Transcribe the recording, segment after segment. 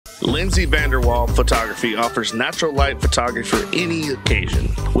Lindsay Vanderwall Photography offers natural light photography for any occasion.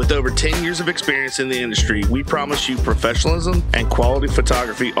 With over 10 years of experience in the industry, we promise you professionalism and quality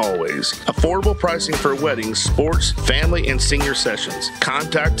photography always. Affordable pricing for weddings, sports, family, and senior sessions.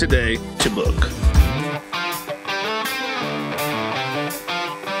 Contact today to book.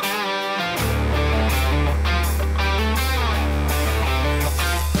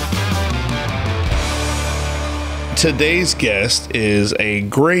 Today's guest is a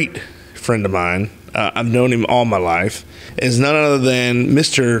great friend of mine. I've known him all my life. Is none other than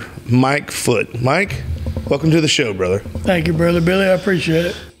Mr. Mike Foote. Mike, welcome to the show, brother. Thank you, Brother Billy. I appreciate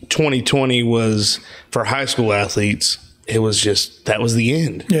it. 2020 was, for high school athletes, it was just, that was the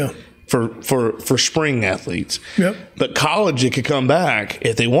end. Yeah. For spring athletes. Yep. But college, it could come back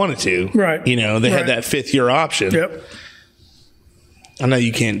if they wanted to. Right. You know, they had that fifth year option. Yep. I know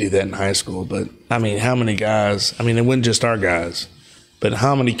you can't do that in high school, but I mean, how many guys? I mean, it wasn't just our guys, but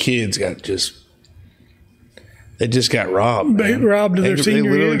how many kids they just got robbed? They robbed their senior year. They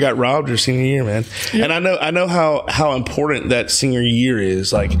literally got robbed their senior year, man. Yep. And I know how important that senior year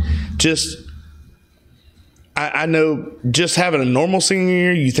is. Like, I know just having a normal senior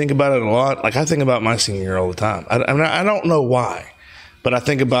year, you think about it a lot. Like, I think about my senior year all the time. I don't know why, but I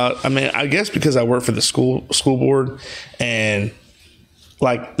think about. I mean, I guess because I work for the school board and.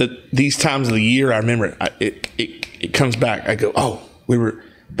 Like these times of the year, I remember it comes back. I go, oh,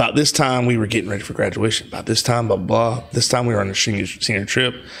 about this time we were getting ready for graduation. About this time, blah, blah, blah. This time we were on a senior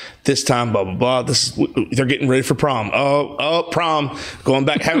trip. This time, blah, blah, blah. They're getting ready for prom. Oh, prom. Going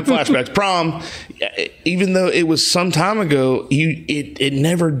back, having flashbacks. Prom. Even though it was some time ago, it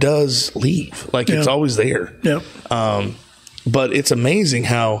never does leave. Like it's always there. Yep. But it's amazing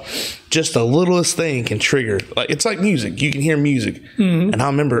how just the littlest thing can trigger. Like it's like music. You can hear music, and I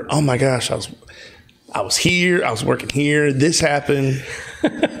remember, oh my gosh, I was here. I was working here. This happened.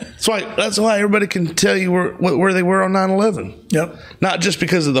 That's why everybody can tell you where they were on 9/11. Yep. Not just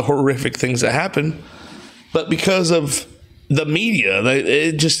because of the horrific things that happened, but because of the media.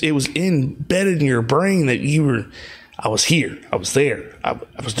 It was embedded in your brain that you were. I was here. I was there. I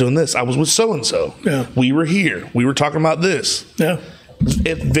was doing this. I was with so-and-so. Yeah. We were here. We were talking about this. Yeah.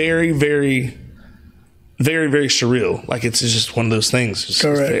 It's very, very, very, very surreal. Like it's just one of those things.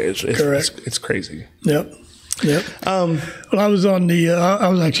 Correct. It's crazy. Yep. Yep. Well, I was I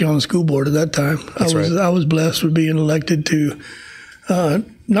was actually on the school board at that time. I was blessed with being elected to,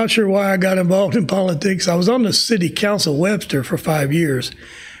 not sure why I got involved in politics. I was on the city council Webster for 5 years.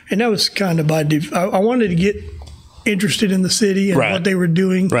 And that was kind of by default. I wanted to get interested in the city and what they were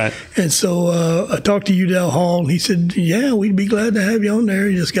doing. Right. And so I talked to Udell Hall, and he said, yeah, we'd be glad to have you on there.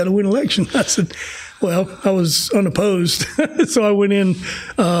 You just got to win election. I said, well, I was unopposed. So I went in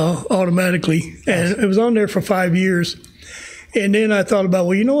automatically. And it was on there for 5 years. And then I thought about,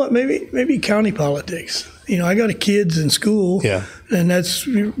 well, you know what, maybe county politics. You know, I got kids in school. Yeah. And that's,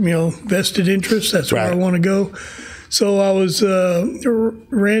 vested interest. That's where I want to go. So I was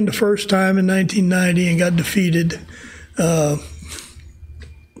ran the first time in 1990 and got defeated. Funny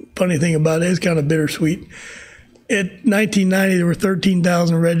thing about it, it's kind of bittersweet. In 1990, there were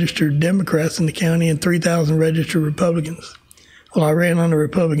 13,000 registered Democrats in the county and 3,000 registered Republicans. Well, I ran on the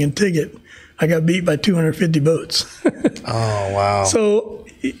Republican ticket. I got beat by 250 votes. Oh, wow. So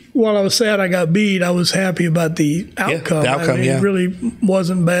while I was sad I got beat, I was happy about the outcome. It really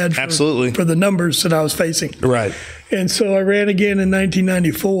wasn't bad for the numbers that I was facing. Right. And so I ran again in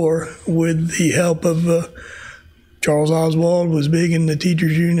 1994 with the help of Charles Oswald, was big in the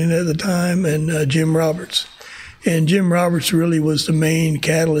teachers union at the time, and Jim Roberts. And Jim Roberts really was the main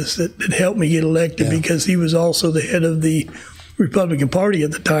catalyst that helped me get elected because he was also the head of the Republican Party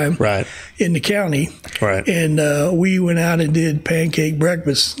at the time in the county. Right. And we went out and did pancake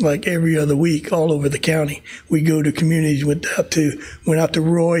breakfast like every other week all over the county. We go to communities, went out to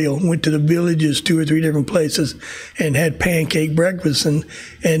Royal, went to the villages, 2 or 3 different places, and had pancake breakfast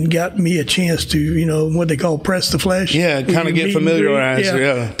and got me a chance to, what they call press the flesh. Yeah, kind of get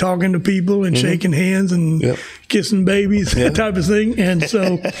familiarized. Talking to people and shaking hands and kissing babies, that type of thing. And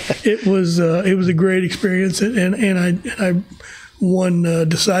so it was a great experience, and I won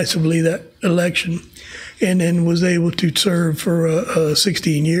decisively that election, and then was able to serve for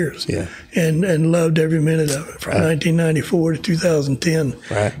 16 years. Yeah, and loved every minute of it from 1994 to 2010.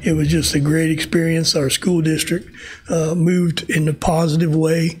 Right, it was just a great experience. Our school district moved in a positive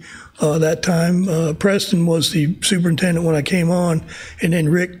way. That time, Preston was the superintendent when I came on, and then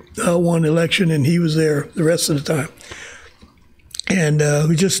Rick won the election, and he was there the rest of the time. And it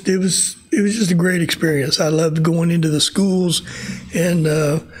was just a great experience. I loved going into the schools and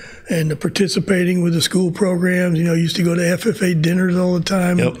and participating with the school programs. Used to go to FFA dinners all the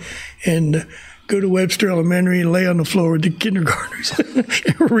time, and go to Webster Elementary and lay on the floor with the kindergartners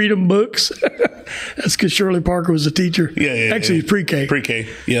and read them books. That's because Shirley Parker was a teacher. Actually, it's pre-K. Pre-K,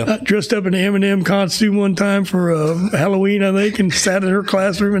 yeah. I dressed up in an M&M costume one time for Halloween, I think, and sat in her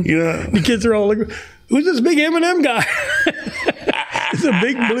classroom, and the kids are all looking, who's this big M&M guy? It's a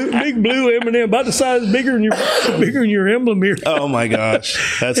big blue M&M, about the size bigger than your emblem here. Oh my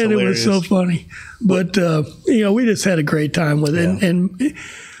gosh, that's and hilarious. It was so funny. But we just had a great time with it. And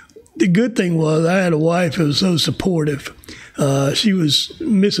the good thing was I had a wife who was so supportive. She was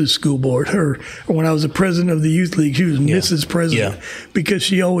Mrs. School Board. When I was the president of the youth league, she was Mrs. President because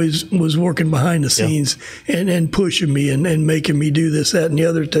she always was working behind the scenes and pushing me and making me do this, that, and the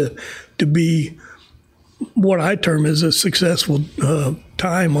other to be what I term as a successful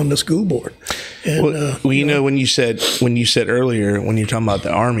time on the school board. And, when you said earlier, when you're talking about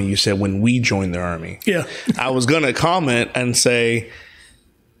the Army, you said when we joined the Army. Yeah. I was going to comment and say,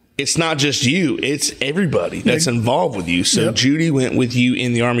 it's not just you, it's everybody that's involved with you. So Judy went with you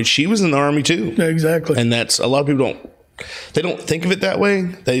in the Army. She was in the Army too. Exactly. And that's, a lot of people don't think of it that way.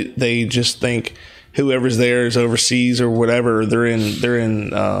 They just think whoever's there is overseas or whatever. They're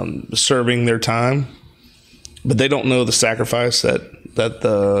in serving their time. But they don't know the sacrifice that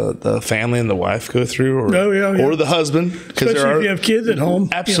the family and the wife go through, or the husband. Especially if you have kids at home.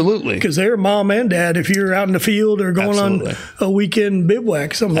 Absolutely. Because they're mom and dad. If you're out in the field or going on a weekend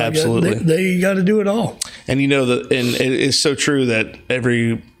bivouac, something like that, they got to do it all. And and it is so true that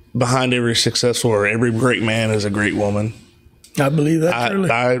behind every successful or every great man is a great woman. I believe that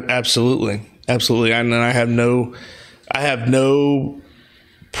truly. I absolutely. And I have no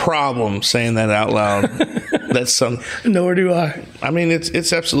problem saying that out loud. That's Nor do I. I mean,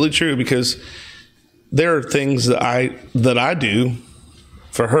 it's absolutely true, because there are things that I do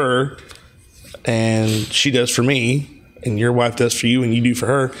for her, and she does for me, and your wife does for you, and you do for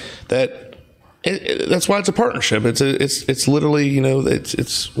her. That's why it's a partnership. It's literally,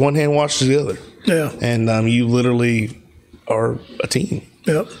 it's one hand washes the other. Yeah. And you literally are a team.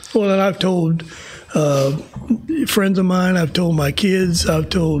 Yeah. Well, and I've told friends of mine, I've told my kids, I've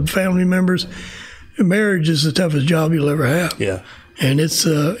told family members, marriage is the toughest job you'll ever have. Yeah. And it's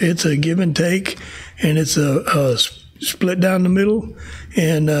a give and take, and it's a split down the middle,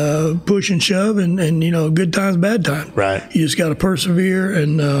 and push and shove, and good times, bad times. Right. You just got to persevere,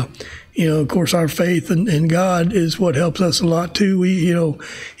 and of course, our faith in God is what helps us a lot too. We,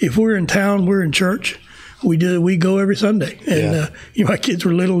 if we're in town, we're in church. We go every Sunday, and my kids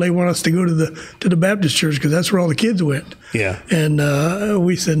were little. They want us to go to the Baptist church because that's where all the kids went. Yeah, and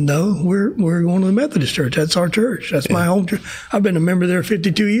we said no. We're going to the Methodist church. That's our church. That's my home church. I've been a member there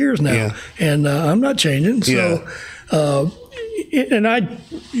 52 years now, and I'm not changing. So, and I,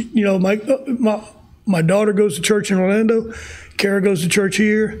 my daughter goes to church in Orlando. Kara goes to church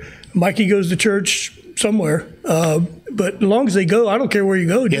here. Mikey goes to church somewhere. But as long as they go, I don't care where you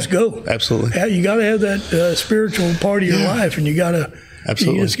go, just go. Absolutely. You got to have that spiritual part of your life, and you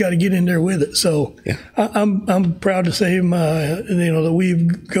just got to get in there with it. So I'm proud to say that we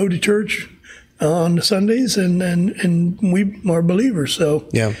go to church on the Sundays, and we are believers. So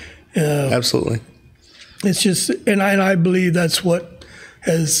absolutely. It's just, and I believe that's what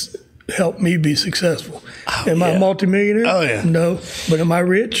has helped me be successful. Am I a multimillionaire? Oh yeah. No, but am I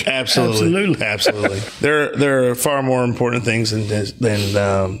rich? Absolutely. There are far more important things than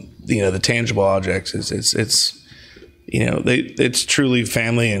the tangible objects. It's truly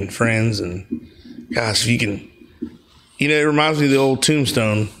family and friends, and gosh, if you can, it reminds me of the old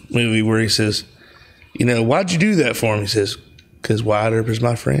Tombstone movie where he says, why'd you do that for him? He says, because Wyatt Earp is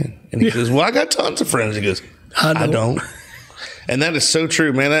my friend. And he says, well, I got tons of friends. He goes, I don't. And that is so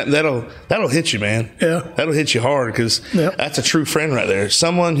true, man. That'll hit you, man. Yeah, that'll hit you hard, because that's a true friend right there.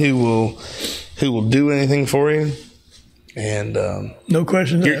 Someone who will do anything for you. And no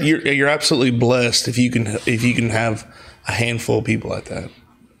question. You're absolutely blessed if you can have a handful of people like that.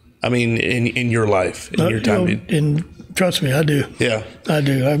 I mean, in your life, in your time. And trust me, I do. Yeah, I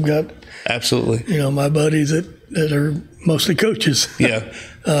do. I've got absolutely. My buddies that are mostly coaches. Yeah.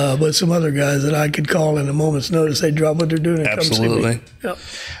 But some other guys that I could call in a moment's notice, they drop what they're doing and come see me. Yep.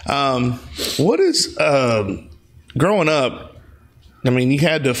 What is growing up? I mean, you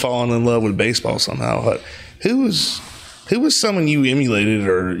had to fall in love with baseball somehow. But who was someone you emulated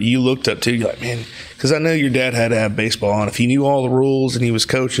or you looked up to? You're like, man, because I know your dad had to have baseball on. If he knew all the rules and he was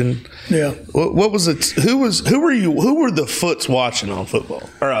coaching, What was it? Who were you? Who were the Footes watching on football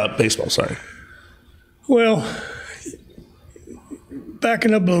or baseball? Sorry. Well,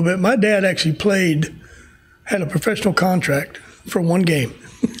 backing up a little bit, my dad actually had a professional contract for one game.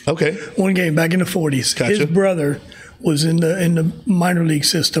 Okay. One game back in the 40s. Gotcha. His brother was in the minor league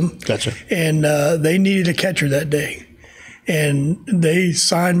system. Gotcha. And they needed a catcher that day. And they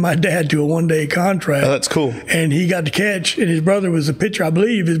signed my dad to a one-day contract. Oh, that's cool. And he got to catch, and his brother was a pitcher. I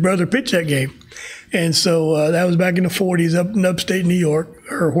believe his brother pitched that game. And so that was back in the 40s up in upstate New York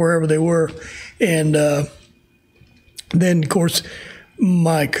or wherever they were. And then, of course,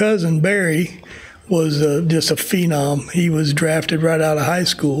 my cousin Barry was just a phenom. He was drafted right out of high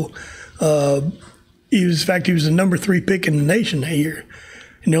school. He was the number 3 pick in the nation that year.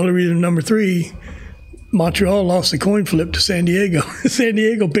 And the only reason number 3, Montreal lost the coin flip to San Diego. San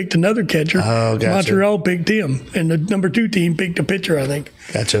Diego picked another catcher. Oh, gotcha. Montreal picked him. And the number 2 team picked a pitcher, I think.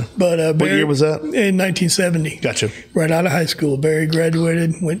 Gotcha. But what year was that? In 1970. Gotcha. Right out of high school. Barry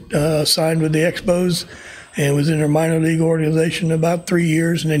graduated, signed with the Expos, and was in their minor league organization about 3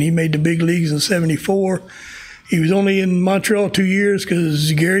 years. And then he made the big leagues in 74. He was only in Montreal 2 years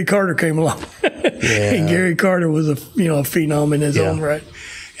because Gary Carter came along. Yeah. And Gary Carter was a phenom in his own right.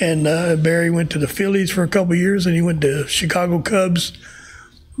 And Barry went to the Phillies for a couple of years, and he went to Chicago Cubs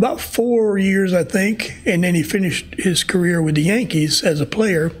about 4 years, I think. And then he finished his career with the Yankees as a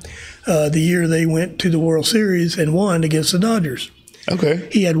player the year they went to the World Series and won against the Dodgers. Okay.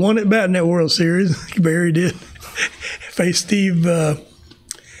 He had one at bat in that World Series. Barry did. Faced Steve, right-hander,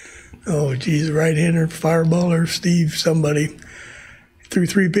 fireballer, Steve somebody. Threw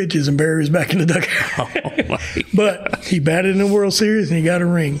 3 pitches, and Barry was back in the dugout. But he batted in the World Series, and he got a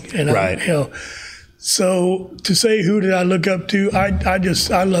ring. And so to say who did I look up to, I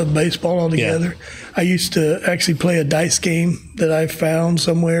love baseball altogether. Yeah. I used to actually play a dice game that I found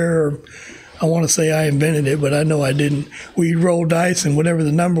somewhere, or I want to say I invented it, but I know I didn't. We'd roll dice, and whatever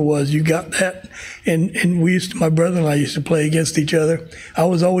the number was, you got that. And my brother and I used to play against each other. I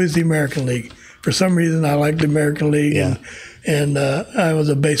was always the American League. For some reason, I liked the American League. Yeah. And I was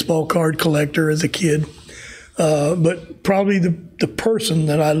a baseball card collector as a kid. But probably the person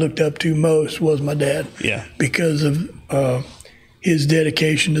that I looked up to most was my dad. Yeah. Because of his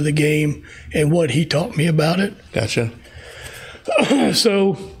dedication to the game and what he taught me about it. Gotcha.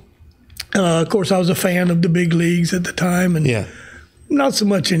 So, of course, I was a fan of the big leagues at the time. And not so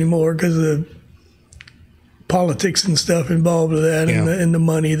much anymore because of the politics and stuff involved with that and the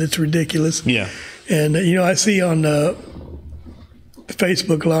money that's ridiculous. Yeah. And, I see on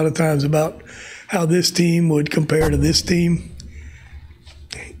Facebook a lot of times about how this team would compare to this team.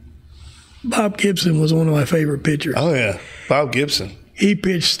 Bob Gibson was one of my favorite pitchers. Oh, yeah. Bob Gibson. He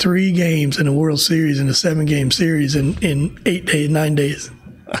pitched 3 games in a World Series in a 7-game series in 9 days.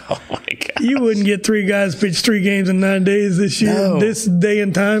 Oh, my God. You wouldn't get 3 guys pitch 3 games in 9 days this year, this day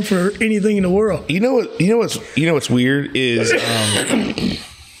and time for anything in the world. You know what's weird is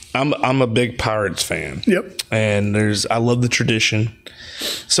I'm a big Pirates fan. Yep. And I love the tradition.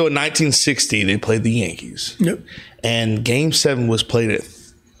 So in 1960 they played the Yankees. Yep. And Game 7 was played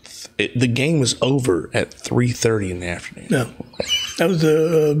the game was over at 3:30 in the afternoon. No. That was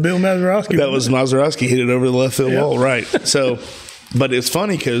Bill Mazeroski. That was Mazeroski hit it over the left field wall, right. So but it's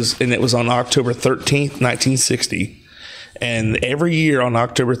funny and it was on October 13th, 1960. And every year on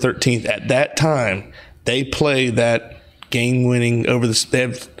October 13th at that time they play that game-winning over the. They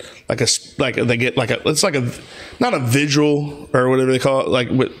have it's like a not a vigil or whatever they call it, like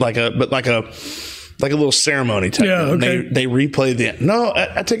a little ceremony type. Yeah, okay. They replay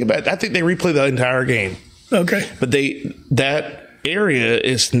I take it back. I think they replay the entire game. Okay. But that area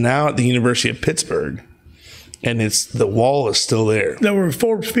is now at the University of Pittsburgh, and the wall is still there. That where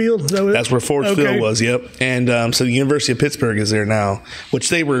Forbes Field? That's where Forbes Field was. Yep. And so the University of Pittsburgh is there now, which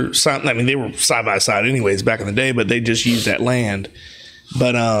they were side by side anyways back in the day, but they just used that land.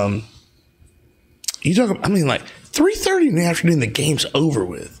 But you talk. I mean, like 3:30 in the afternoon, the game's over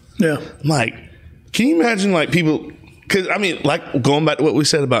with. Yeah. I'm like, can you imagine like people? Because I mean, like going back to what we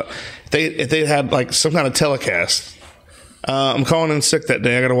said about if they had like some kind of telecast. I'm calling in sick that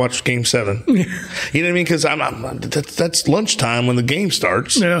day. I got to watch Game 7. You know what I mean? Because that's lunchtime when the game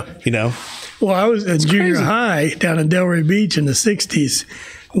starts. Yeah. You know. Well, I was at junior high down in Delray Beach in the '60s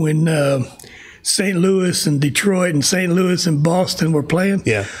when St. Louis and Detroit and St. Louis and Boston were playing.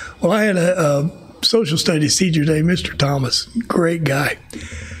 Yeah. Well, I had a social studies teacher named Mr. Thomas. Great guy.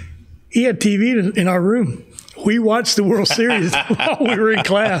 He had TV in our room. We watched the World Series while we were in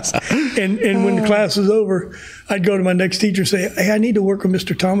class. And when the class was over, I'd go to my next teacher and say, hey, I need to work with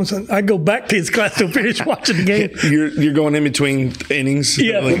Mr. Thomas. I'd go back to his class to finish watching the game. You're going in between innings?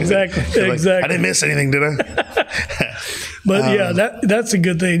 Yeah, exactly. Exactly. I didn't miss anything, did I? But that's a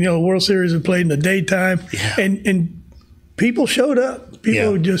good thing. World Series was played in the daytime. Yeah. And people showed up.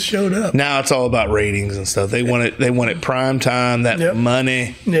 People just showed up. Now it's all about ratings and stuff. They want it. They want it prime time. That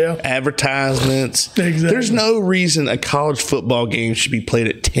money. Advertisements. Exactly. There's no reason a college football game should be played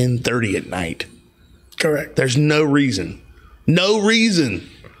at 10:30 at night. Correct. There's no reason. No reason.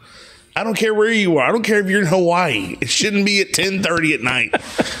 I don't care where you are. I don't care if you're in Hawaii. It shouldn't be at 10:30 at night.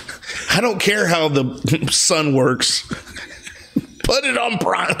 I don't care how the sun works. Put it on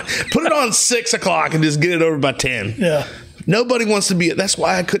prime. Put it on 6 o'clock and just get it over by 10. Yeah. Nobody wants to be. That's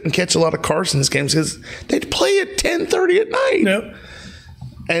why I couldn't catch a lot of Carson's games, because they'd play at 10:30 at night. Yep.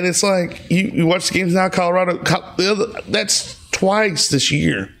 And it's like you watch the games now. Colorado. That's twice this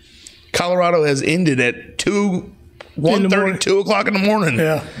year. Colorado has ended at 1:30, 2 o'clock in the morning.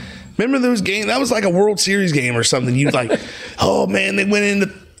 Yeah. Remember those games? That was like a World Series game or something. You like, oh man, they went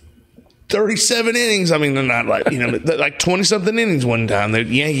into 37 innings. I mean, they're not like, like 20 something innings one time the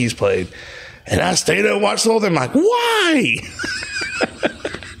Yankees played. And I stayed there and watched the whole thing. I'm like, why?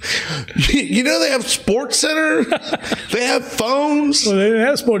 They have Sports Center. They have phones. Well, they didn't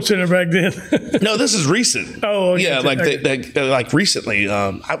have Sports Center back then. No, this is recent. Oh, okay. Yeah, like recently,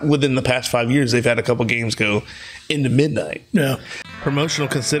 within the past 5 years, they've had a couple games go into midnight. Yeah. Promotional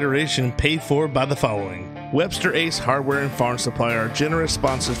consideration paid for by the following: Webster Ace Hardware and Farm Supply are generous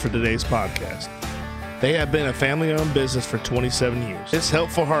sponsors for today's podcast. They have been a family-owned business for 27 years. This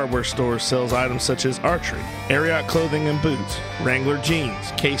helpful hardware store sells items such as archery, Ariat clothing and boots, Wrangler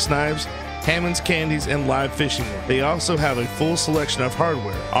jeans, case knives, Hammond's candies, and live fishing gear. They also have a full selection of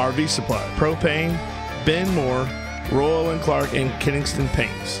hardware, RV supply, propane, Ben Moore, Royal & Clark, and Kenningston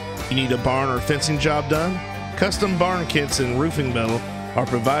paints. You need a barn or fencing job done? Custom barn kits and roofing metal are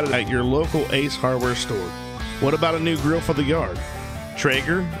provided at your local Ace Hardware store. What about a new grill for the yard?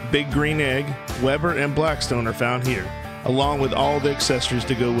 Traeger, Big Green Egg, Weber, and Blackstone are found here, along with all the accessories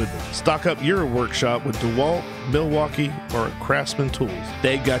to go with them. Stock up your workshop with DeWalt, Milwaukee, or Craftsman tools.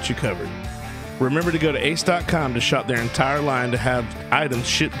 They got you covered. Remember to go to ace.com to shop their entire line to have items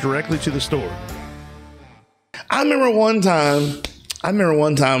shipped directly to the store. I remember one time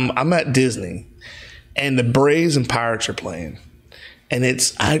I'm at Disney and the Braves and Pirates are playing. And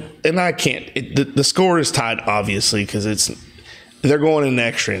I can't. The score is tied, obviously, because they're going in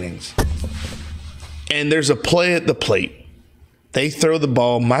extra innings. And there's a play at the plate. They throw the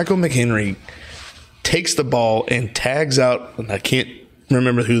ball. Michael McHenry takes the ball and tags out, and I can't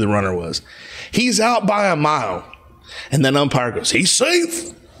remember who the runner was. He's out by a mile. And then umpire goes, he's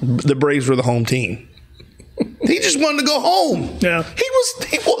safe. The Braves were the home team. He just wanted to go home. Yeah.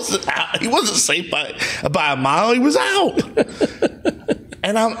 He wasn't out. He wasn't safe by a mile. He was out.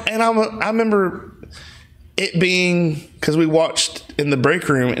 and I remember it being, because we watched in the break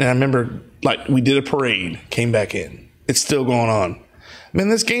room, and I remember like we did a parade, came back in. It's still going on. Man,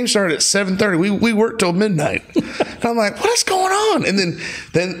 this game started at 7:30. We worked till midnight. And I'm like, what is going on? And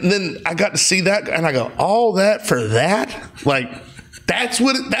then I got to see that, and I go, all that for that? Like, that's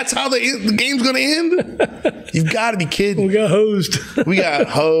how the game's going to end? You've got to be kidding. We got hosed. We got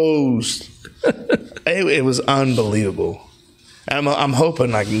hosed. It was unbelievable. I'm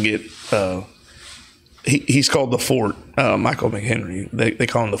hoping I can get. He's called the Fort. Michael McHenry. They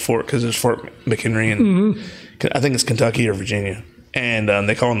call him the Fort because there's Fort McHenry, and I think it's Kentucky or Virginia. And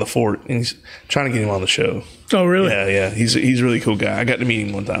they call him the Fort, and he's trying to get him on the show. Oh, really? Yeah. He's a really cool guy. I got to meet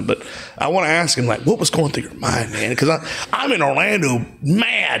him one time, but I want to ask him, like, what was going through your mind, man? Because I'm in Orlando,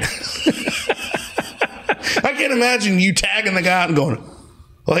 mad. I can't imagine you tagging the guy and going,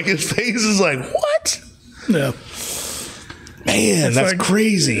 like, his face is like, what? Yeah. Man, that's like,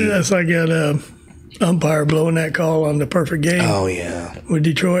 crazy. That's like that umpire blowing that call on the perfect game. Oh, yeah. With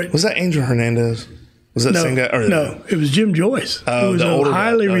Detroit. Was that Angel Hernandez? Was that the same guy? Or no, it was Jim Joyce. Who was a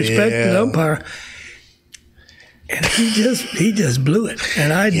highly respected umpire. And he just blew it.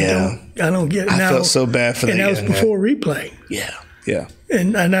 And I don't get it. I felt so bad for that. And that was before replay. Yeah.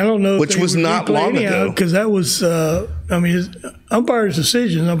 And I don't know if which was not long ago. Because that was, umpire's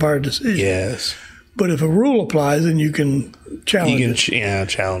decision. Yes. But if a rule applies, then you can challenge it.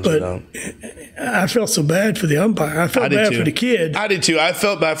 Challenge but it. I felt so bad for the umpire. I felt bad for the kid. I did too. I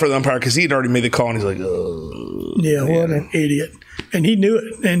felt bad for the umpire because he had already made the call, and he's like, oh. Yeah, what an idiot. And he knew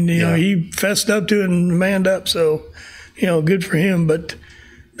it. And, he fessed up to it and manned up. So, good for him. But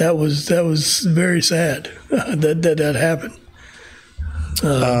that was very sad that happened.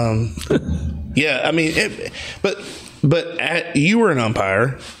 Yeah, I mean, but you were an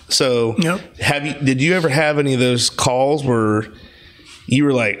umpire, so did you ever have any of those calls where you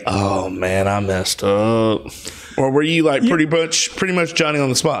were like, "Oh man, I messed up," or were you like pretty much Johnny on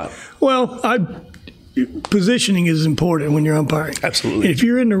the spot? Well, positioning is important when you're umpiring. Absolutely. If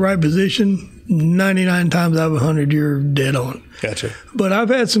you're in the right position, 99 times out of 100, you're dead on. Gotcha. But I've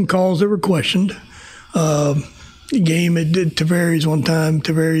had some calls that were questioned. Game at Tavares one time,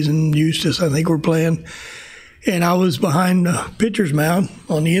 Tavares and Eustis, I think, were playing. And I was behind the pitcher's mound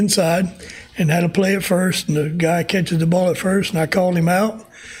on the inside and had to play at first. And the guy catches the ball at first, and I called him out.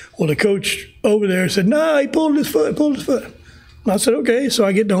 Well, the coach over there said, no, he pulled his foot. And I said, okay. So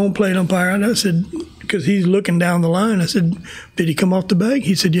I get the home plate umpire, and I said, because he's looking down the line, I said, did he come off the bag?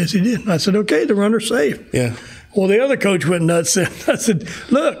 He said, yes, he did. And I said, okay, the runner's safe. Yeah. Well, the other coach went nuts. I said,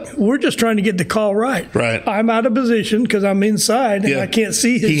 look, we're just trying to get the call right. Right. I'm out of position because I'm inside and I can't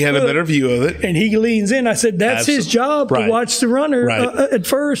see his He had foot. a better view of it. And he leans in. I said, that's his job to watch the runner at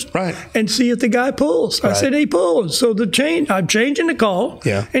first and see if the guy pulls. I said, he pulls. So I'm changing the call,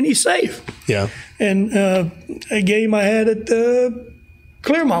 and he's safe. Yeah. And a game I had at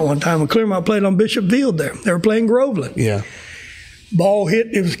Clearmont one time when Clearmont played on Bishop Field there. They were playing Groveland. Yeah. Ball hit.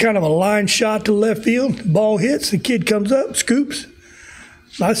 It was kind of a line shot to left field. Ball hits. The kid comes up, scoops.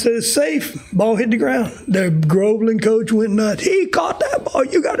 I said, it's safe. Ball hit the ground. The Groveland coach went nuts. He caught that ball.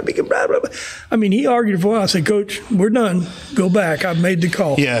 You got to be blah, blah, blah. I mean, he argued for a while. I said, Coach, we're done. Go back. I've made the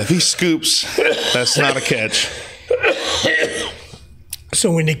call. Yeah, if he scoops, that's not a catch.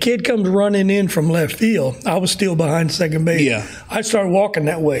 So when the kid comes running in from left field, I was still behind second base. Yeah. I started walking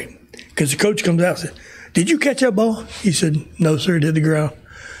that way because the coach comes out and said, did you catch that ball? He said, no, sir, it hit the ground.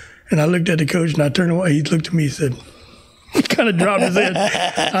 And I looked at the coach, and I turned away. He looked at me and said, he kind of dropped his head.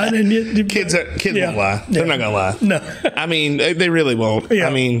 Kids won't lie. They're not going to lie. No. I mean, they really won't. Yeah. I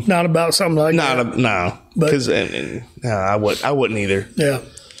mean, not about something like that. No. Because I wouldn't either. Yeah.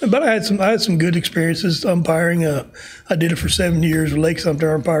 But I had some good experiences umpiring. I did it for 7 years with Lake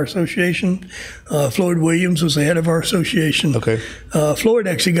Sumter Umpire Association. Floyd Williams was the head of our association. Okay. Floyd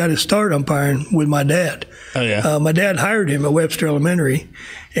actually got his start umpiring with my dad. Oh, yeah. My dad hired him at Webster Elementary.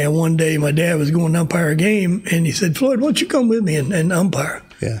 And one day my dad was going to umpire a game, and he said, Floyd, why don't you come with me and umpire?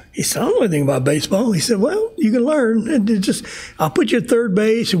 Yeah. He said, I don't know anything about baseball. He said, well, you can learn. I'll put you at third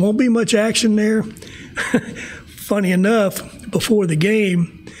base. There won't be much action there. Funny enough, before the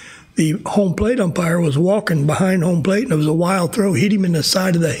game, the home plate umpire was walking behind home plate, and it was a wild throw, hit him in the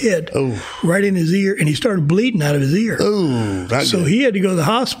side of the head, right in his ear, and he started bleeding out of his ear. So he had to go to the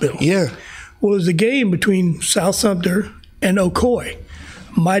hospital. Yeah. Well, it was a game between South Sumter and Ocoee.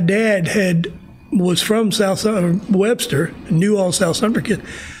 My dad was from Webster, knew all South Sumter kids.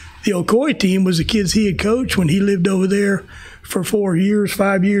 The Ocoee team was the kids he had coached when he lived over there for 5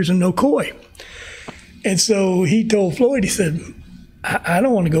 years in Ocoee. And so he told Floyd, he said, I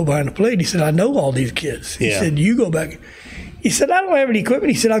don't want to go behind the plate. He said, I know all these kids. He said, you go back. He said, I don't have any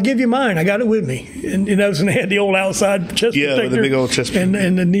equipment. He said, I'll give you mine. I got it with me. And that was when they had the old outside chest protector. Yeah, the big old chest protector.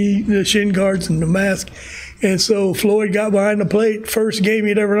 And the shin guards and the mask. And so Floyd got behind the plate. First game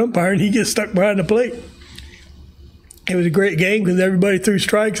he'd ever umpired, he gets stuck behind the plate. It was a great game because everybody threw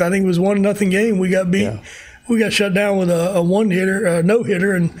strikes. I think it was 1-0 game. We got beat. Yeah. We got shut down with a one-hitter,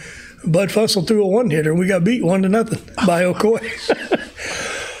 no-hitter, and Bud Fussell threw a one-hitter. We got beat 1-0 by Ocoee.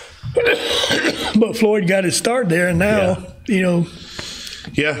 But Floyd got his start there, and now,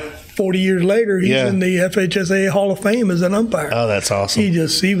 40 years later, he's in the FHSA Hall of Fame as an umpire. Oh, that's awesome.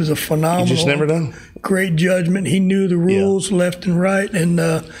 He was a phenomenal. He just never done. Great judgment. He knew the rules left and right, and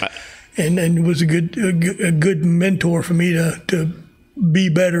was a good mentor for me to be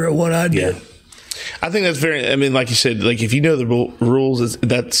better at what I did. Yeah. I think that's very. I mean, like you said, like if you know the rules,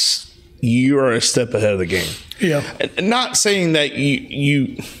 you are a step ahead of the game. Yeah. Not saying that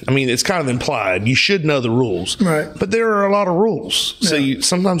you I mean, it's kind of implied. You should know the rules. Right. But there are a lot of rules. So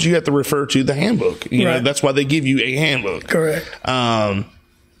sometimes you have to refer to the handbook. You know, that's why they give you a handbook. Correct.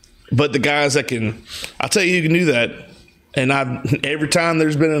 But the guys that I'll tell you who can do that. And every time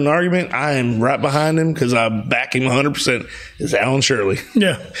there's been an argument, I am right behind him because I back him 100%. Is Alan Shirley.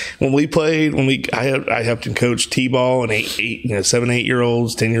 Yeah. When we played, I helped him coach T-ball and 7,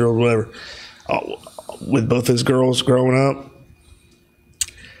 8-year-olds, 10-year-olds, whatever, with both his girls growing up.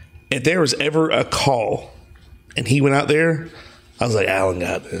 If there was ever a call and he went out there, I was like, Alan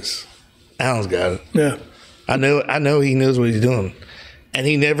got this. Alan's got it. Yeah. I know he knows what he's doing. And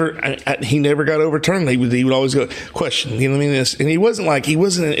he never got overturned. He would always go, question, you know what I mean? And it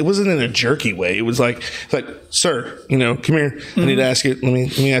wasn't in a jerky way. It was like, sir, come here. I need to ask you, let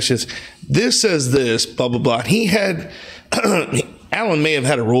me ask you this. This says this, blah, blah, blah. He had, Alan may have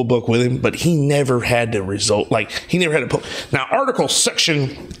had a rule book with him, but he never had to result. Like, he never had to put, now, article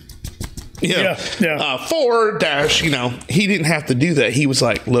section, 4 dash, he didn't have to do that. He was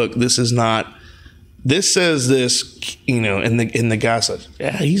like, look, this says this, and the guy says,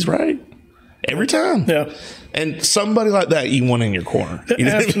 yeah, he's right. every time. Yeah. And somebody like that you want in your corner. You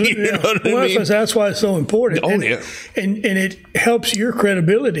know Absolutely. You know what I mean? That's why it's so important. Oh, yeah. And it helps your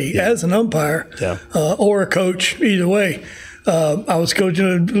credibility as an umpire or a coach, either way. I was coaching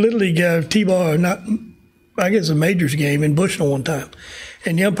a Little League T-ball, I guess a majors game in Bushnell one time.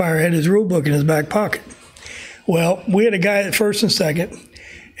 And the umpire had his rule book in his back pocket. Well, we had a guy at first and second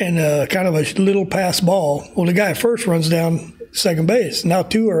and kind of a little pass ball. Well, the guy at first runs down second base. Now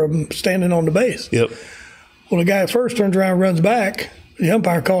two are standing on the base. Yep. Well, the guy at first turns around and runs back. The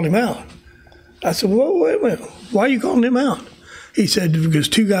umpire called him out. I said, well, wait a minute. Why are you calling him out? He said, because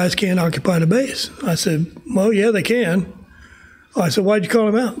two guys can't occupy the base. I said, well, yeah, they can. I said, why'd you call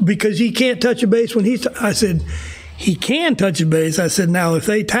him out? Because he can't touch a base when I said, he can touch a base. I said, now, if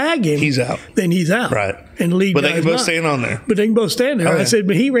they tag him, he's out. Then he's out. Right. And the lead but they can both stand on there. But they can both stand there. Oh, yeah. I said,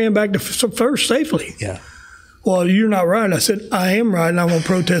 but he ran back to first safely. Yeah. Well, you're not right. I said, I am right, and I'm going to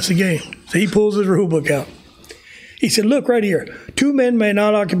protest the game. So he pulls his rule book out. He said, look right here. Two men may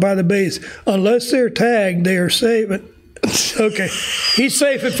not occupy the base. Unless they're tagged, they are safe. Okay. He's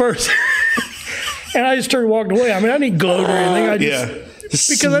safe at first. And I just turned and walked away. I mean, I didn't gloat or anything. I just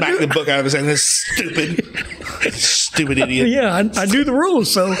because smack the book out of his hand. This stupid idiot. Yeah, I knew the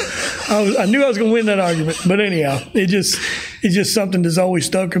rules, so I knew I was going to win that argument. But anyhow, it's just something that's always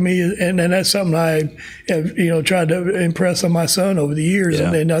stuck with me, and that's something I have tried to impress on my son over the years.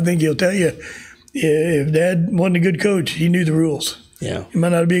 Yeah. And I think he'll tell you, if Dad wasn't a good coach, he knew the rules. Yeah, he might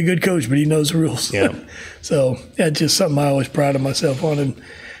not be a good coach, but he knows the rules. Yeah. So that's just something I always prided myself on,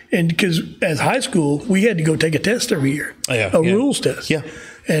 and because as high school, we had to go take a test every year, a rules test. Yeah,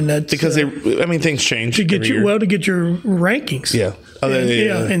 and that's because things change to get your rankings. Yeah.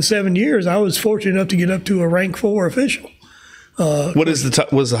 In 7 years, I was fortunate enough to get up to a rank 4 official. What is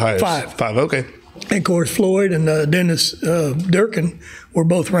the highest? 5. 5. Okay. And of course, Floyd and Dennis Durkin were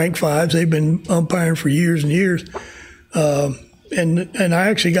both rank 5s. They've been umpiring for years and years. And I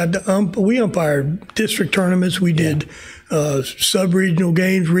actually got to we umpired district tournaments. We did sub-regional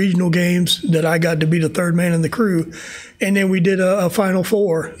games, regional games that I got to be the third man in the crew. And then we did a Final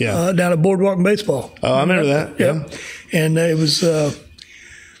Four down at Boardwalk and Baseball. Oh, I remember that. Yeah. And it was, I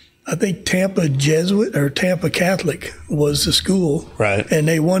think, Tampa Jesuit or Tampa Catholic was the school. Right. And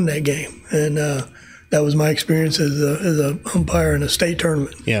they won that game. And that was my experience as a umpire in a state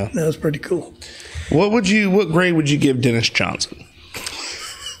tournament. Yeah. That was pretty cool. What grade would you give Dennis Johnson?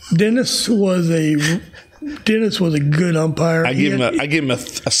 Dennis was a good umpire. I give him a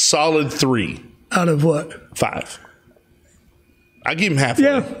solid 3. Out of what? 5. I give him halfway.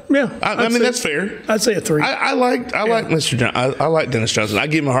 Yeah. I mean, that's fair. I'd say a 3. I like Mr. Johnson. I like Dennis Johnson. I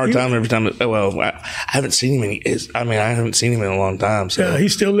give him a hard time every time. Well, I haven't seen him I haven't seen him in a long time. So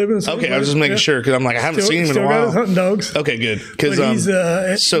he's still living. Okay, I was just making sure because I'm like I haven't seen him in a while. Still got his hunting dogs. Okay, good because he's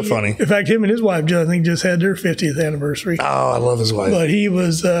so funny. In fact, him and his wife, I think, just had their 50th anniversary. Oh, I love his wife. But he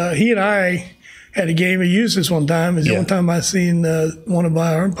and I had a game of use this one time. It's the only time I seen one of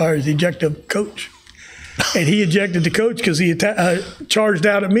my umpires eject a coach. And he ejected the coach because he charged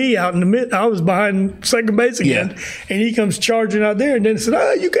out at me out in the mid. I was behind second base again, and he comes charging out there. And Dennis said,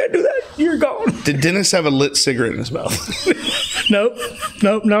 "Oh, you can't do that. You're gone." Did Dennis have a lit cigarette in his mouth? Nope,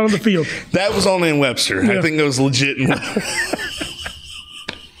 not on the field. That was only in Webster. Yeah. I think it was legit.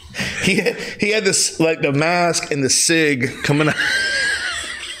 He had this like the mask and the cig coming out.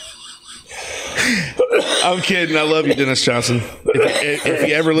 I'm kidding. I love you, Dennis Johnson. If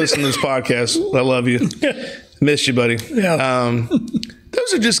you ever listen to this podcast, I love you. Miss you, buddy. Yeah.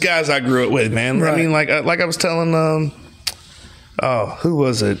 Those are just guys I grew up with, man. Right. I mean, like I was telling, who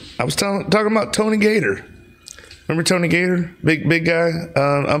was it? I was talking about Tony Gator. Remember Tony Gator? Big guy,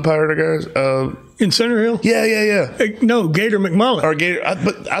 umpire guys. In Center Hill? Yeah. No, Gator McMullen. Or Gator,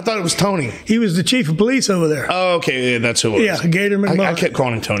 but I thought it was Tony. He was the chief of police over there. Oh, okay. Yeah, that's who it was. Yeah, Gator McMullen. I kept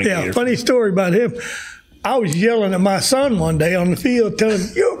calling him Tony Gator. Yeah, funny story about him. I was yelling at my son one day on the field, telling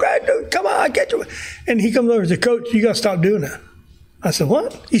him, "You got to come on, get you." And he comes over and said, "Coach, you got to stop doing that." I said,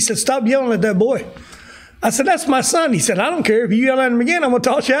 "What?" He said, "Stop yelling at that boy." I said, "That's my son." He said, "I don't care. If you yell at him again, I'm going to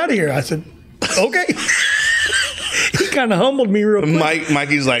toss you out of here." I said, "Okay." He kind of humbled me real quick.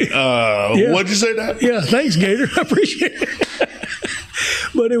 Mikey's like, what'd you say that? Yeah, thanks, Gator. I appreciate it.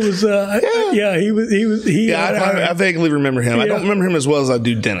 But it was, I vaguely remember him. Yeah. I don't remember him as well as I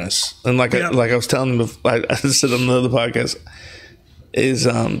do Dennis. And like I was telling him, I said on the other podcast, is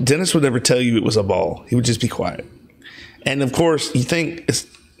Dennis would never tell you it was a ball. He would just be quiet. And of course, you think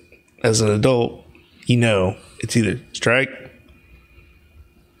as an adult, it's either strike,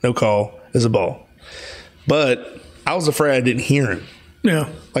 no call, is a ball. But I was afraid I didn't hear him. Yeah.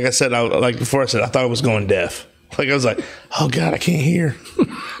 Like I said, before I said, I thought I was going deaf. Like I was like, oh God, I can't hear.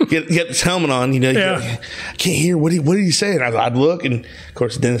 Get this helmet on, I can't hear. What are you saying? I'd look, and of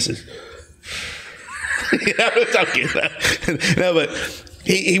course Dennis is. No, but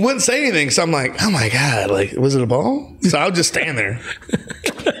he wouldn't say anything. So I'm like, oh my God, like, was it a ball? So I would just stand there.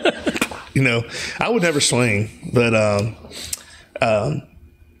 I would never swing, but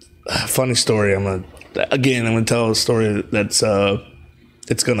funny story. I'm gonna tell a story that's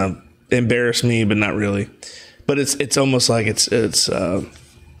it's gonna embarrass me, but not really. But it's almost like it's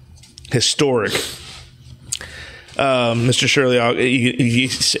historic. Mr. Shirley, you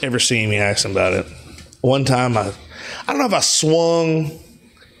ever see me? Ask him about it. One time, I don't know if I swung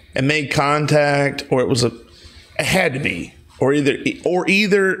and made contact, or it had to be, or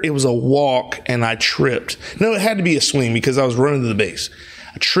either it was a walk and I tripped. No, it had to be a swing because I was running to the base.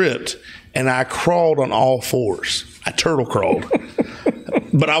 I tripped and I crawled on all fours. I turtle crawled,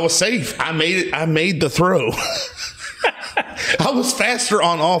 but I was safe. I made it. I made the throw. I was faster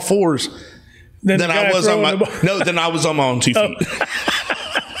on all fours than I was on my own 2 feet.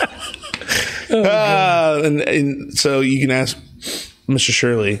 And so you can ask Mr.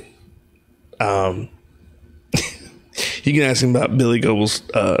 Shirley. You can ask him about Billy Goble's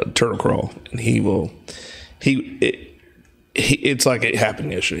turtle crawl, and it's like it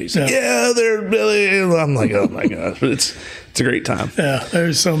happened yesterday. He's like, yeah, there's Billy. I'm like, oh my gosh, but it's a great time. Yeah,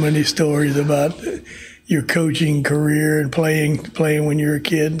 there's so many stories about your coaching career and playing when you were a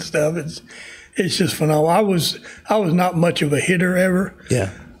kid and stuff. It's just phenomenal. I was not much of a hitter ever.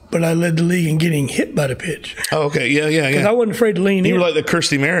 Yeah. But I led the league in getting hit by the pitch. Oh, okay. Yeah. Because I wasn't afraid to lean in. You were like the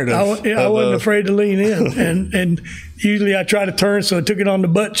Kirstie Meredith. I wasn't afraid to lean in. and usually I try to turn, so I took it on the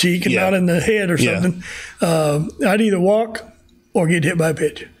butt cheek and not in the head or something. I'd either walk or get hit by a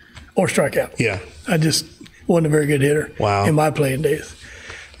pitch or strike out. Yeah. I just wasn't a very good hitter in my playing days.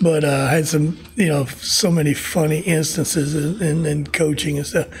 But I had some, so many funny instances in coaching and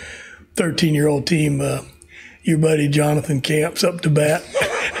stuff. 13-year-old team, your buddy Jonathan Camp's up to bat.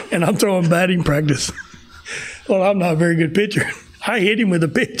 And I'm throwing batting practice. Well, I'm not a very good pitcher. I hit him with a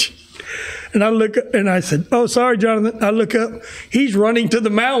pitch. And I look up and I said, oh, sorry, Jonathan. I look up. He's running to the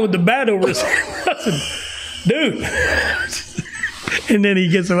mound with the bat over his head. I said, dude. And then he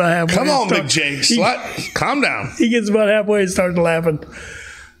gets about halfway. Come on, Big J. Calm down. He gets about halfway and starts laughing.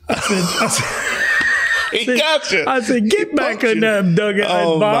 I said, he got you. I said, get back in that dugout.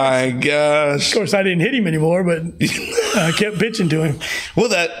 Oh, my gosh. Of course, I didn't hit him anymore, but I kept pitching to him. Well,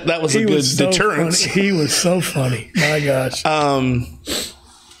 that was a good deterrence. He was so funny. My gosh. I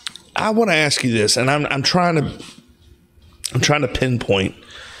want to ask you this, and I'm trying to pinpoint.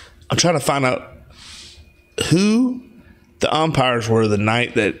 I'm trying to find out who the umpires were the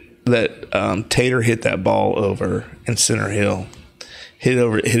night that Tater hit that ball over in Center Hill, hit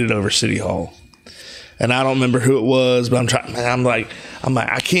it over City Hall. And I don't remember who it was, but I'm like,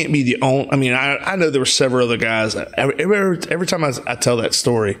 I can't be the only. I mean, I know there were several other guys. Every time I tell that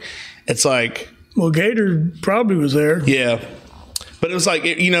story, it's like, well, Gator probably was there. Yeah, but it was like,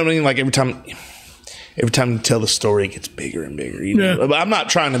 you know what I mean. Like every time you tell the story, it gets bigger and bigger. But I'm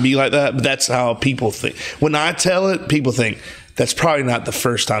not trying to be like that, but that's how people think. When I tell it, people think that's probably not the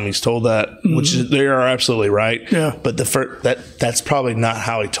first time he's told that, which is, they are absolutely right. Yeah. But that's probably not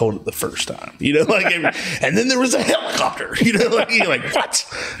how he told it the first time. And then there was a helicopter. You're like what?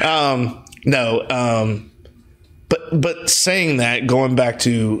 No. But saying that, going back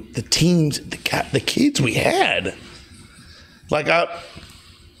to the teams, the kids we had, like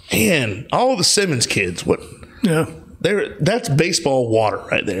all the Simmons kids. What? Yeah. That's baseball water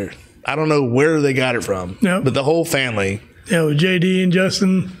right there. I don't know where they got it from. Yeah. But the whole family. Yeah, with JD and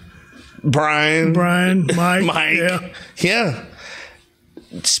Justin. Brian, Mike. Yeah.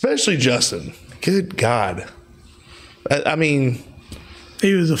 Especially Justin. Good God. I mean.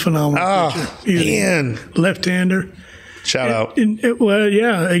 He was a phenomenal pitcher. Man. Left-hander. Shout out. Well,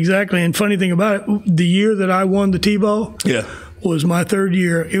 yeah, exactly. And funny thing about it, the year that I won the T-ball was my third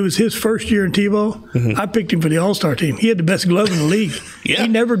year. It was his first year in T-ball. Mm-hmm. I picked him for the All-Star team. He had the best glove in the league. He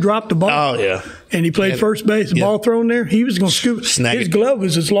never dropped the ball. Oh, yeah. And he played first base. The ball thrown there, he was going to scoop. His glove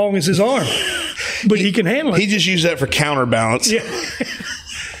was as long as his arm. But he can handle it. He just used that for counterbalance. Yeah.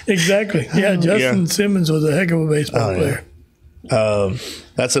 Exactly. Yeah, Justin Simmons was a heck of a baseball player.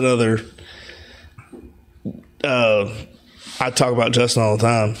 That's another. I talk about Justin all the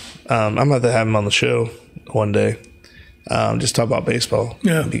time. I'm about to have him on the show one day. Just talk about baseball.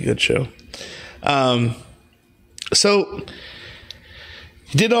 Yeah, it'd be a good show. So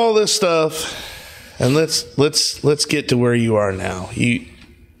you did all this stuff, and let's get to where you are now.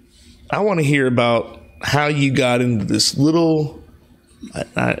 I want to hear about how you got into this little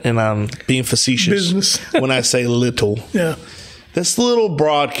and I'm being facetious Business. when I say little. Yeah. This little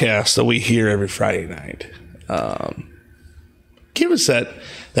broadcast that we hear every Friday night. Give us that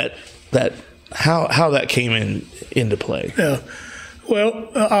how that came into play. Yeah. Well,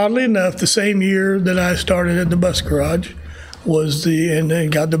 oddly enough, the same year that I started at the bus garage and then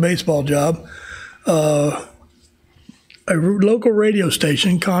got the baseball job, a local radio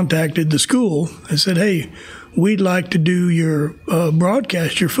station contacted the school and said, "Hey, we'd like to do your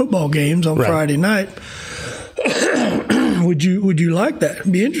broadcast your football games on Friday night. Would you like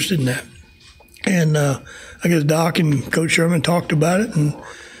that? Be interested in that?" And I guess Doc and Coach Sherman talked about it and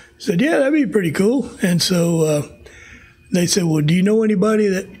said, "Yeah, that'd be pretty cool." And so they said, "Well, do you know anybody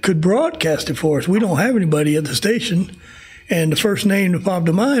that could broadcast it for us? We don't have anybody at the station." And the first name that popped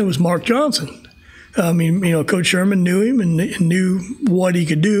to mind was Mark Johnson. I mean, Coach Sherman knew him and knew what he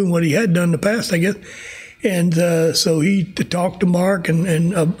could do and what he had done in the past, I guess. And so he talked to Mark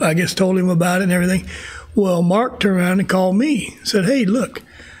and I guess told him about it and everything. Well, Mark turned around and called me, said, "Hey, look,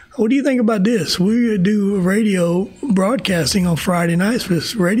 what do you think about this? We do radio broadcasting on Friday nights for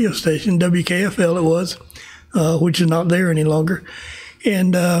this radio station, WKFL it was, which is not there any longer,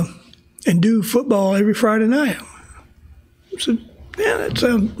 and do football every Friday night." I said, "Yeah,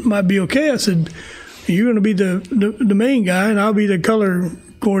 that might be okay." I said, "You're going to be the main guy, and I'll be the color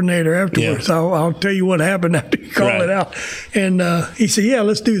coordinator afterwards. Yeah. I'll tell you what happened after you call it out." And he said, "Yeah,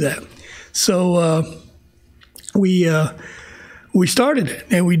 let's do that." So we started it,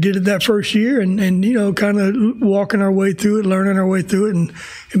 and we did it that first year, and kind of walking our way through it, learning our way through it, and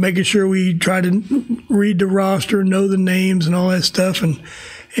making sure we try to read the roster, know the names, and all that stuff, and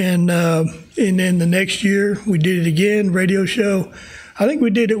then the next year we did it again, radio show. I think we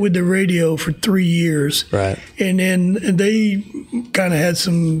did it with the radio for 3 years, right? And then they kind of had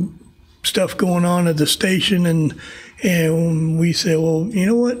some stuff going on at the station, and we said, "Well, you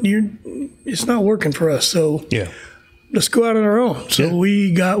know what? It's not working for us, so yeah, let's go out on our own." So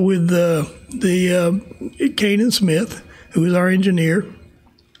we got with the Kanan Smith, who was our engineer,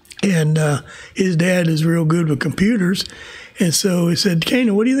 and his dad is real good with computers, and so he said,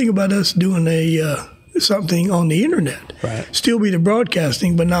 "Kanan, what do you think about us doing something on the internet? Right. Still be the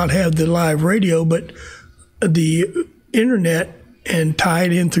broadcasting, but not have the live radio, but the internet and tie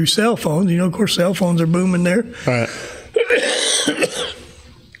it in through cell phones. Of course, cell phones are booming there." Right.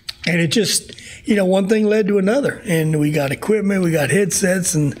 And it just, one thing led to another. And we got equipment, we got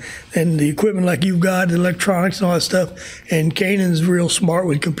headsets, and the equipment like you've got, the electronics and all that stuff. And Kanan's real smart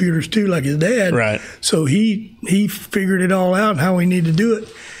with computers too, like his dad. Right. So he figured it all out, how we need to do it.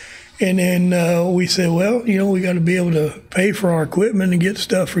 And then we said, well, we got to be able to pay for our equipment and get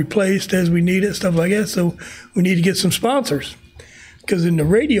stuff replaced as we need it, stuff like that. So we need to get some sponsors. Because in the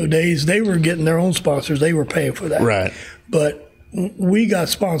radio days, they were getting their own sponsors. They were paying for that. Right. But we got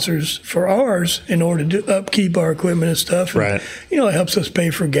sponsors for ours in order to upkeep our equipment and stuff. And, right. It helps us pay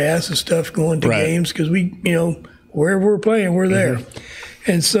for gas and stuff going to games because we, wherever we're playing, we're there.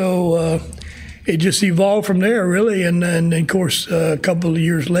 Mm-hmm. And so it just evolved from there, really. And of course, a couple of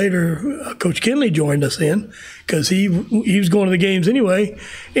years later, Coach Kinley joined us in because he was going to the games anyway.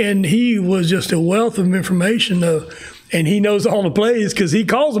 And he was just a wealth of information and he knows all the plays because he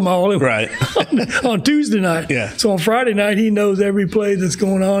calls them all on Tuesday night. Yeah. So on Friday night, he knows every play that's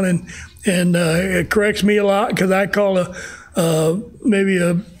going on and it corrects me a lot because I call maybe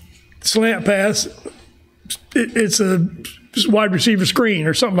a slant pass. It's a wide receiver screen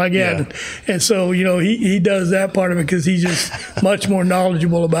or something like that. Yeah. And so, he does that part of it because he's just much more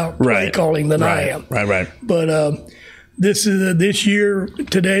knowledgeable about play calling than I am. Right. But this year,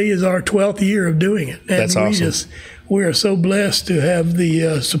 today is our 12th year of doing it. And that's awesome. We are so blessed to have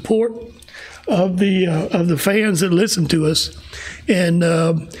the support of the fans that listen to us, and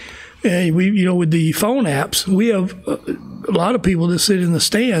we with the phone apps, we have a lot of people that sit in the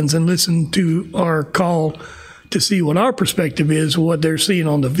stands and listen to our call to see what our perspective is, what they're seeing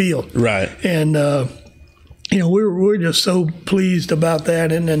on the field. Right. And we're just so pleased about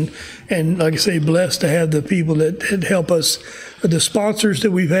that, and like I say, blessed to have the people that help us. The sponsors that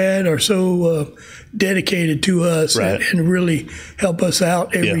we've had are so dedicated to us and really help us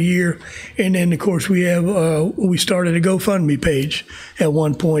out every year. And then, of course, we started a GoFundMe page at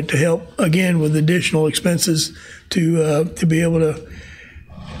one point to help, again, with additional expenses to be able to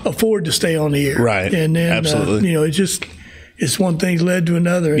afford to stay on the air. Right. And then, absolutely. It's one thing's led to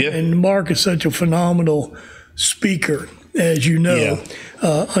another. Yep. And Mark is such a phenomenal speaker, as you know.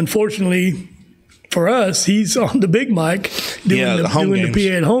 Yeah. Unfortunately, for us, he's on the big mic, doing the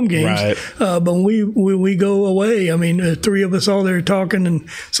PA at home games. Right. But when we go away, I mean, three of us all there talking, and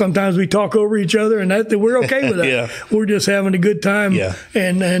sometimes we talk over each other, and that we're okay with that. Yeah. We're just having a good time. Yeah.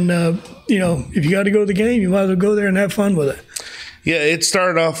 And you know, if you got to go to the game, you might as well go there and have fun with it. Yeah, it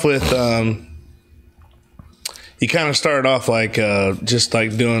started off with you kind of started off like just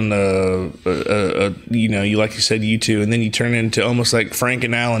like doing you know, like you said, you two, and then you turn into almost like Frank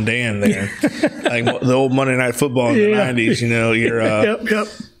and Al and Dan there, like the old Monday Night Football in the '90s. You know, you're yep.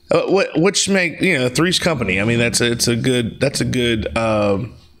 Which make, you know, Three's Company. I mean, that's a good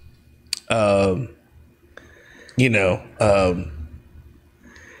you know,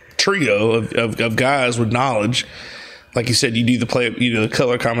 trio of guys with knowledge. Like you said, you do the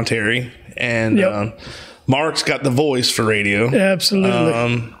color commentary, and Mark's got the voice for radio.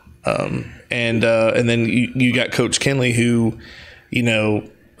 Absolutely. And then you got Coach Kenley, who, you know,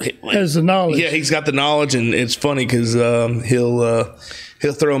 has the knowledge. Yeah, he's got the knowledge, and it's funny because he'll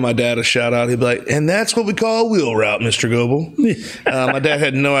throw my dad a shout out. He'll be like, "And that's what we call a wheel route, Mr. Goble." My dad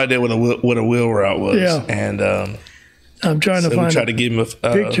had no idea what a wheel route was. Yeah. And I'm trying to find to give him a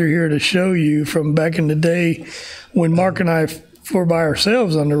picture here to show you from back in the day when Mark and I were by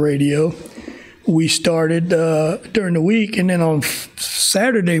ourselves on the radio. We started during the week, and then on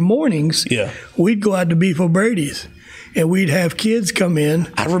Saturday mornings, we'd go out to Beef O'Brady's, and we'd have kids come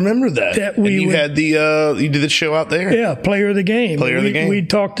in. I remember that. Had you did the show out there. Yeah, player of the game. We'd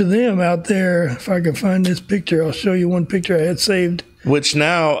talk to them out there. If I can find this picture, I'll show you one picture I had saved. Which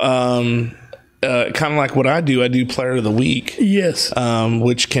now, kind of like what I do player of the week. Yes.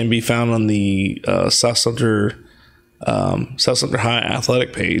 Which can be found on the South Sumter High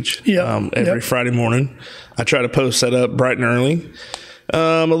athletic page. Every Friday morning. I try to post that up bright and early.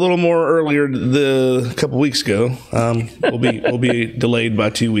 A little more earlier a couple weeks ago. We'll be delayed by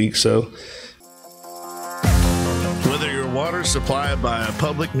 2 weeks. So, whether your water is supplied by a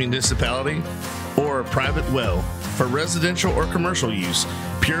public municipality or a private well, for residential or commercial use,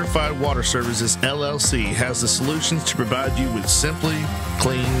 Purified Water Services LLC has the solutions to provide you with simply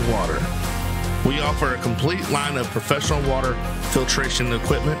clean water. We offer a complete line of professional water filtration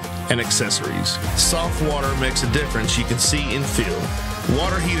equipment and accessories. Soft water makes a difference you can see and feel.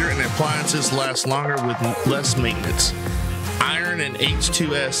 Water heater and appliances last longer with less maintenance. Iron and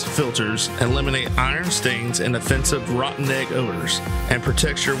H2S filters eliminate iron stains and offensive rotten egg odors, and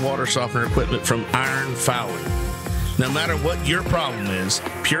protects your water softener equipment from iron fouling. No matter what your problem is,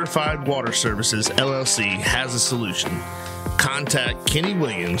 Purified Water Services LLC has a solution. Contact Kenny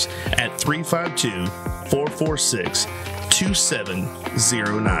Williams at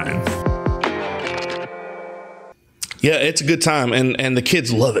 352-446-2709. Yeah, it's a good time, and the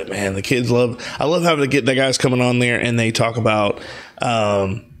kids love it, man. I love having the guys coming on there, and they talk about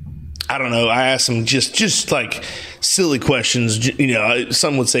I don't know. I asked them just like silly questions. You know,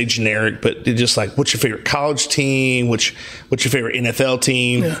 some would say generic, but they're just like, what's your favorite college team? What's your favorite NFL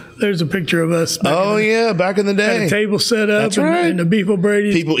team? Yeah, there's a picture of us. Back in the day. Had a table set up. That's right. And the Beef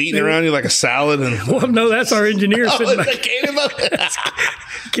O'Brady's. People eating around you like a salad. Well, no, that's our engineer sitting back.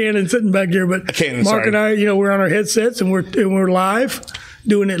 Cannon sitting back here. But Mark and I, we're on our headsets and we're live.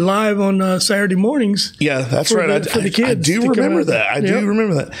 Doing it live on Saturday mornings. Yeah, that's right. For the kids. I do remember that. I do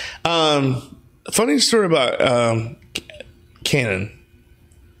remember that. Funny story about Cannon.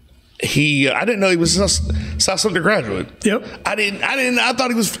 I didn't know he was a South Sumter graduate. Yep. I didn't. I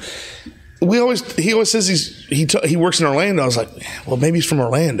thought he was. He always says he works in Orlando. I was like, well, maybe he's from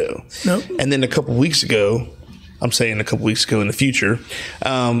Orlando. Nope. And then a couple weeks ago, I'm saying a couple weeks ago in the future,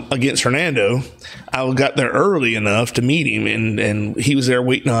 against Hernando, I got there early enough to meet him, and he was there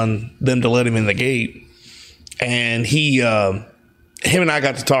waiting on them to let him in the gate. And him and I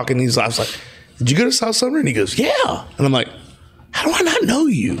got to talking. I was like, "Did you go to South Sumter?" And he goes, "Yeah." And I'm like, "How do I not know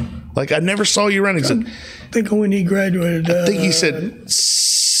you? Like, I never saw you around." He said, I think when he graduated, I think he said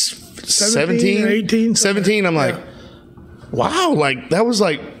 17 or 18. 17. I'm like, wow, like that was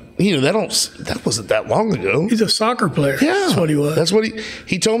like. That wasn't that long ago. He's a soccer player. Yeah. That's what he was. That's what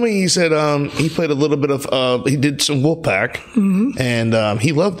he told me. He said he played a little bit of he did some Wolfpack, and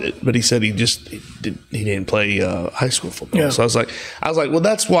he loved it, but he said he didn't play high school football. Yeah. So I was like, well,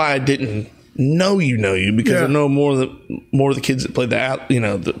 that's why I didn't know you because I know more of the kids that played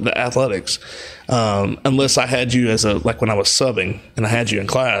the athletics. Unless I had you as when I was subbing and I had you in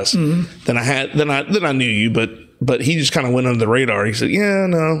class, then I knew you, but he just kind of went under the radar. He said, "Yeah,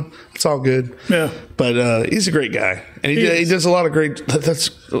 no, it's all good." Yeah, but he's a great guy, and he does a lot of great.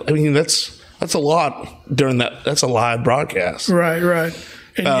 That's a lot during that. That's a live broadcast, right.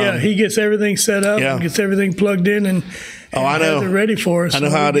 And he gets everything set up, and gets everything plugged in, and I know they're ready for us. I know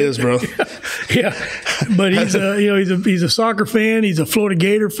how it is, bro. Yeah, but he's a soccer fan. He's a Florida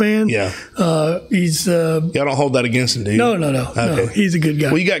Gator fan. Yeah, he's y'all don't hold that against him, do you? No. Okay. No, he's a good guy.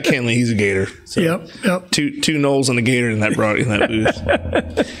 Well, you got Kenley. He's a Gator. So Yep. Two Knowles and a Gator in that booth.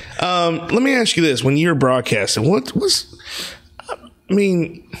 Let me ask you this: when you're broadcasting,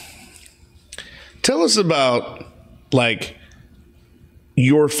 tell us about like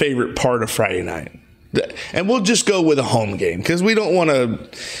your favorite part of Friday night. And we'll just go with a home game because we don't want to.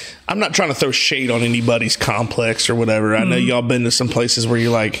 I'm not trying to throw shade on anybody's complex or whatever. I know y'all been to some places where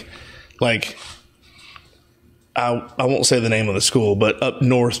you're like I won't say the name of the school, but up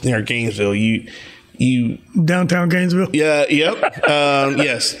north near Gainesville, you downtown Gainesville. Yeah. Yep.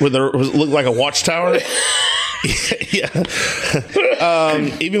 Yes. Where there looked like a watchtower. Yeah.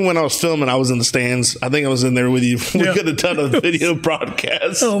 Even when I was filming, I was in the stands. I think I was in there with you. We could have done a video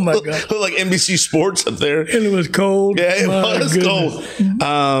broadcast. Oh my God. Looked like NBC Sports up there. And it was cold. Yeah, it was cold.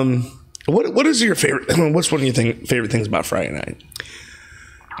 What is your favorite? What's one of your favorite things about Friday night?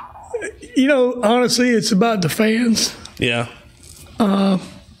 Honestly, it's about the fans. Yeah.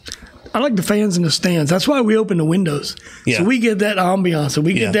 I like the fans in the stands. That's why we open the windows. Yeah. So we get that ambiance and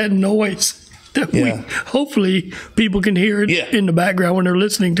we get that noise that hopefully people can hear it in the background when they're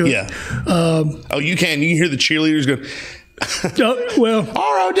listening to it. Yeah. You can. You can hear the cheerleaders go. Well,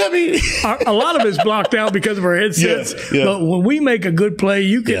 ROW. A lot of it's blocked out because of our headsets. Yeah. But when we make a good play,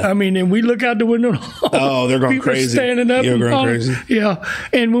 you can. And we look out the window. They're going people crazy. Standing up. You're going crazy. Yeah.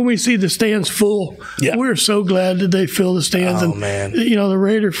 And when we see the stands full, we're so glad that they fill the stands. Oh, man. The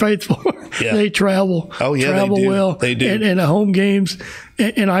Raider faithful, they travel. Oh yeah, travel they do. well. They do. And the home games.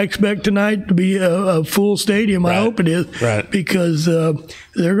 And I expect tonight to be a full stadium. I hope it is. Right. Because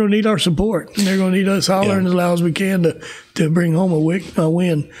they're going to need our support. And they're going to need us hollering as loud as we can to bring home a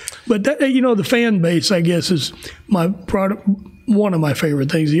win. But, the fan base, I guess, is one of my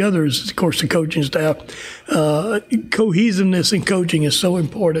favorite things. The other is, of course, the coaching staff. Cohesiveness in coaching is so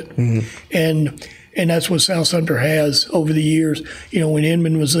important. Mm-hmm. And that's what South Sumter has over the years. When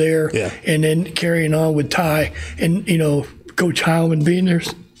Inman was there and then carrying on with Ty and, Coach Heilman being there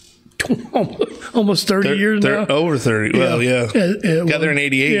almost 30 years now. Over 30. Well, yeah. Got there in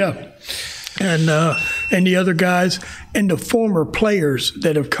 88. Yeah. And the other guys and the former players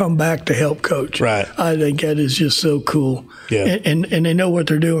that have come back to help coach. Right. I think that is just so cool. Yeah. And they know what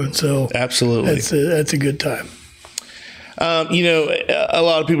they're doing. So absolutely. That's a good time. A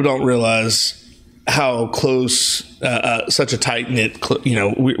lot of people don't realize how close such a tight-knit,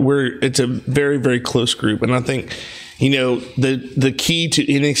 it's a very, very close group. And I think, the key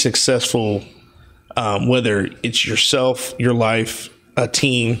to any successful, whether it's yourself, your life, a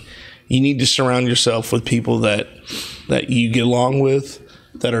team, you need to surround yourself with people that you get along with,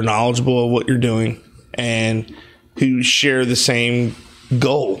 that are knowledgeable of what you're doing, and who share the same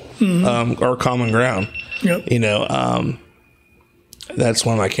goal or common ground. Yep. That's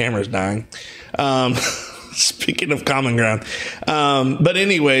one of my cameras dying. Speaking of common ground. But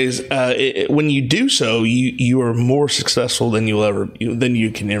anyways, when you do so, you are more successful than than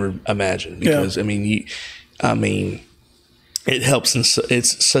you can ever imagine. Because it helps.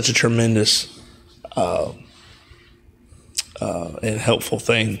 It's such a tremendous and helpful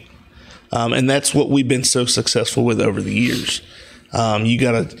thing. And that's what we've been so successful with over the years. You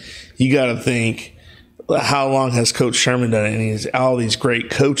gotta think, how long has Coach Sherman done it? And he's all these great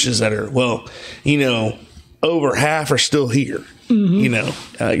coaches that are, over half are still here.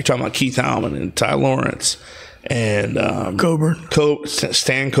 Mm-hmm. You're talking about Keith Alman and Ty Lawrence and Coburn.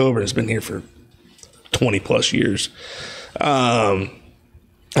 Stan Coburn has been here for 20 plus years.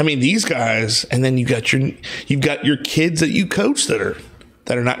 These guys, and then you've got your kids that you coach that are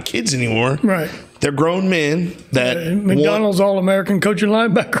not kids anymore. Right. They're grown men that McDonald's All-American coaching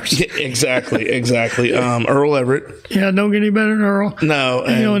linebackers. Yeah, exactly. Earl Everett. Yeah, don't get any better than Earl. No.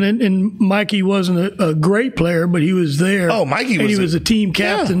 And Mikey wasn't a great player, but he was there. Oh, Mikey was. And he was a team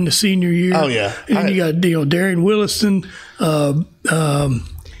captain the senior year. Oh, yeah. And then you got, Darian Williston,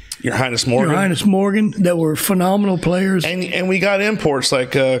 Your Highness Morgan. That were phenomenal players. And we got imports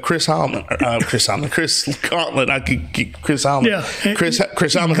like Chris Gauntlet. I could keep Chris Hallman. Yeah. Chris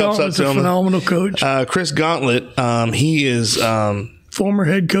Hallman helps out a phenomenal coach. Chris Gauntlet, he is former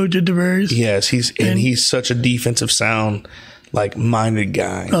head coach at DeVary's. Yes, he's such a defensive sound, minded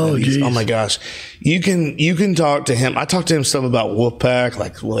guy. Oh, geez. Oh my gosh. You can talk to him. I talked to him stuff about Wolfpack,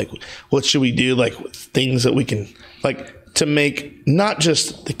 like what should we do, things that we can to make not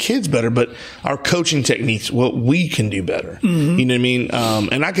just the kids better, but our coaching techniques, what we can do better. Mm-hmm. You know what I mean?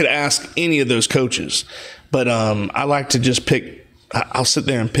 And I could ask any of those coaches, but I like to just pick I'll sit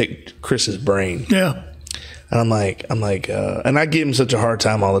there and pick Chris's brain. Yeah. And I'm like, and I give him such a hard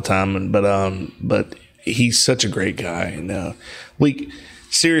time all the time, but he's such a great guy. And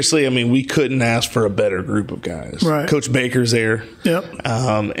seriously, I mean, we couldn't ask for a better group of guys. Right. Coach Baker's there. Yep.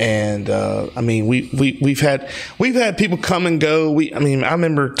 I mean, we've had people come and go. I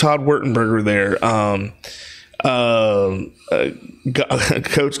remember Todd Wurtenberger there.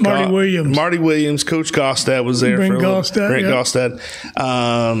 Coach Marty Williams, Coach Gostad was there. Brent Gostad.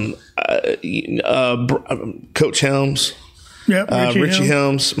 Coach Helms. Yep, Richie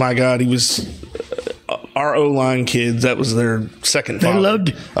Helms. My God, he was our O-line kids. That was their second father. They loved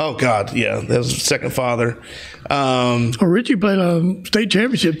it. Oh, God, yeah. That was second father. Richie played a state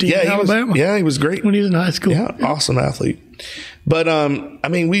championship team in Alabama. He was great. When he was in high school. Yeah, awesome athlete. But, I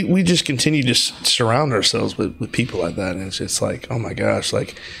mean, we just continue to surround ourselves with people like that. And it's just like, oh, my gosh.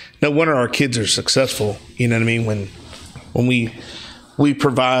 Like, no wonder our kids are successful. You know what I mean? When we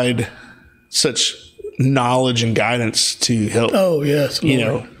provide such knowledge and guidance to help,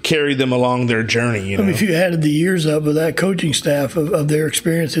 carry them along their journey. I mean, if you added the years up of that coaching staff of their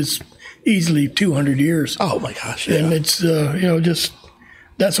experience, it's easily 200 years. Oh, my gosh. Yeah. And it's, just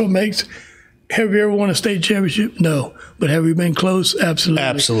that's what makes. Have you ever won a state championship? No. But have we been close? Absolutely.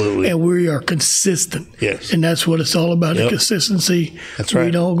 Absolutely. And we are consistent. Yes. And that's what it's all about, consistency. That's right.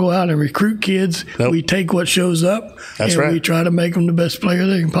 We don't go out and recruit kids. Nope. We take what shows up. That's and right. we try to make them the best player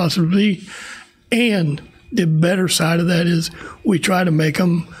they can possibly be. And the better side of that is we try to make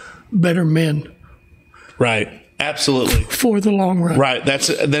them better men. Right. Absolutely. For the long run. Right. That's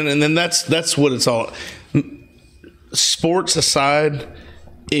what it's all. Sports aside,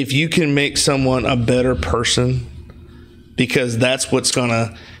 if you can make someone a better person, because that's what's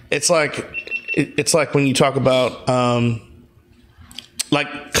gonna. It's like when you talk about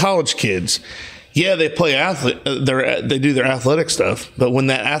like college kids. Yeah, they play they do their athletic stuff, but when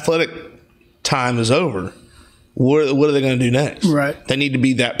that athletic time is over, what are they going to do next? Right. They need to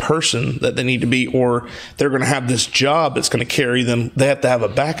be that person that they need to be, or they're going to have this job that's going to carry them. They have to have a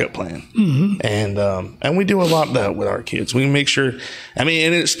backup plan. Mm-hmm. And we do a lot of that with our kids. We make sure, and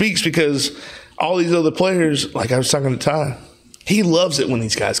it speaks because all these other players, like I was talking to Ty, he loves it when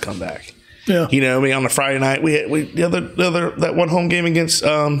these guys come back. Yeah. On a Friday night, we the other that one home game against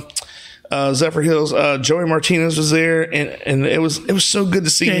Zephyr Hills, Joey Martinez was there, and it was so good to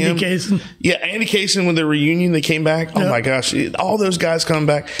see him. Andy Kaysen. Yeah, Andy Kaysen with their reunion, they came back. Oh my gosh, all those guys come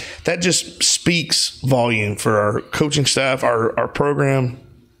back. That just speaks volume for our coaching staff, our program,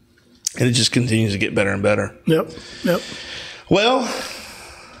 and it just continues to get better and better. Yep. Well,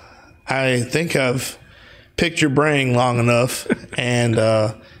 I think I've picked your brain long enough, and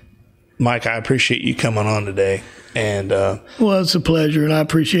Mike, I appreciate you coming on today. And well, it's a pleasure, and I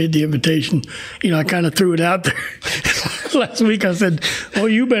appreciate the invitation. I kind of threw it out there last week. I said, "Well,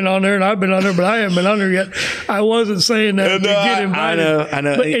 you've been on there, and I've been on there, but I haven't been on there yet." I wasn't saying that to get invited. I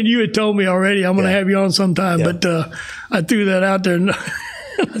know. And you had told me already I'm going to have you on sometime, but I threw that out there. And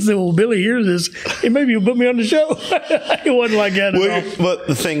I said, "Well, Billy hears this, and maybe you'll put me on the show." It wasn't like that at all. But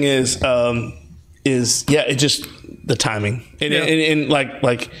the thing is it just the timing, and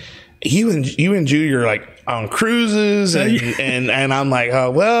like you and Judy are like on cruises, and I'm like,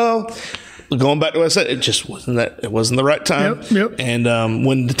 oh well. Going back to what I said, it wasn't the right time. Yep. And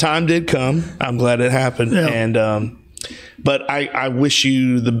when the time did come, I'm glad it happened. Yep. And but I wish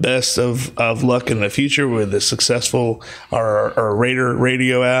you the best of luck in the future with a successful our Raider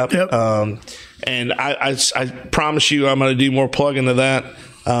radio app. Yep. And I promise you I'm going to do more plugging to that.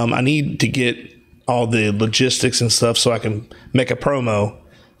 I need to get all the logistics and stuff so I can make a promo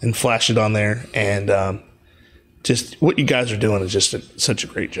and flash it on there. And just what you guys are doing is just such a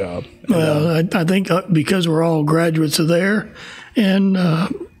great job. Well, I think because we're all graduates of there, and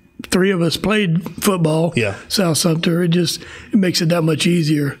 3 of us played football, South Sumter, it makes it that much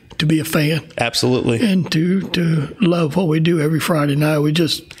easier to be a fan. Absolutely. And to love what we do every Friday night. We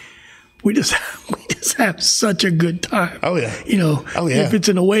just have such a good time. Oh yeah. If it's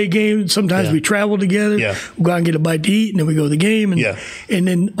an away game, sometimes we travel together. Yeah. We go out and get a bite to eat, and then we go to the game. And, and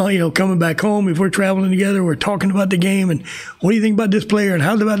then coming back home, if we're traveling together, we're talking about the game and what do you think about this player and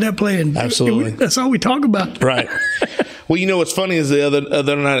how about that play? And absolutely, that's all we talk about. Right. Well, what's funny is the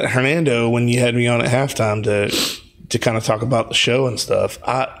other night at Hernando, when you had me on at halftime to kind of talk about the show and stuff,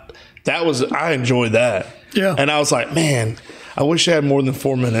 I enjoyed that. Yeah. And I was like, man, I wish I had more than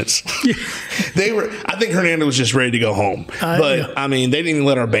 4 minutes. I think Hernando was just ready to go home. But they didn't even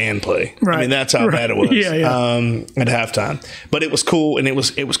let our band play. Right. That's how bad it was. At halftime. But it was cool, and it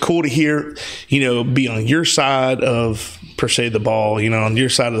was cool to hear, be on your side of per se the ball, on your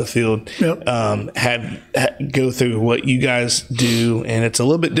side of the field, Yep. Go through what you guys do, and it's a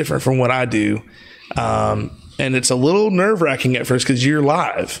little bit different from what I do, and it's a little nerve-wracking at first because you're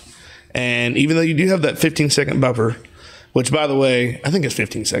live, and even though you do have that 15-second buffer, which, by the way, I think it's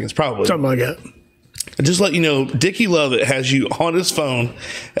 15 seconds, probably Something like that. Just let you know, Dickie Lovett has you on his phone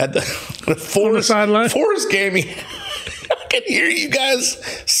at the Forest sideline. Forest gaming. I can hear you guys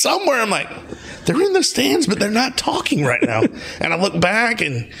somewhere. I'm like, they're in the stands, but they're not talking right now. And I look back,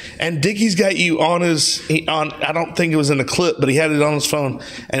 and Dickie's got you on I don't think it was in the clip, but he had it on his phone.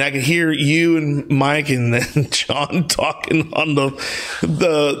 And I could hear you and Mike and then John talking on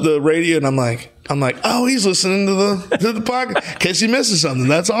the radio. And I'm like, oh, he's listening to the podcast in case he misses something.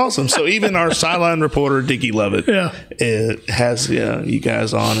 That's awesome. So even our sideline reporter, Dickie Lovett, it has you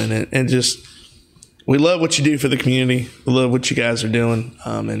guys on in it. And just, we love what you do for the community. We love what you guys are doing.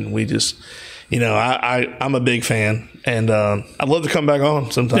 And we just, I'm a big fan. And I'd love to come back on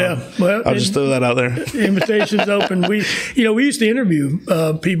sometime. Yeah, well, I'll just throw that out there. Invitation's open. We used to interview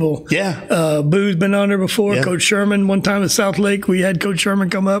people. Yeah. Boo's been on there before. Yeah. Coach Sherman, one time at South Lake, we had Coach Sherman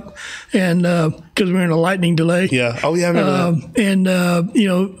come up, and because we were in a lightning delay. Yeah. Oh, yeah, I remember that.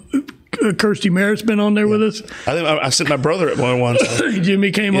 And, Kirsty Merritt's been on there with us. I think I sent my brother at one time. Jimmy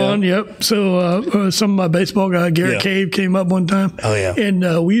came on, yep. So some of my baseball guy, Garrett Cave, came up one time. Oh, yeah.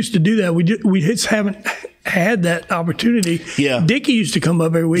 And we used to do that. We just haven't had that opportunity. Yeah. Dickie used to come up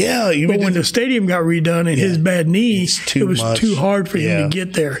every week. Yeah. But when the stadium got redone and his bad knee, it was too hard for him to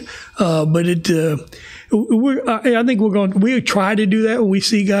get there. But I think we try to do that when we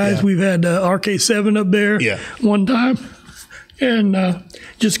see guys. Yeah. We've had RK7 up there one time. And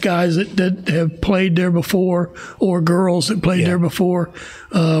just guys that have played there before, or girls that played there before.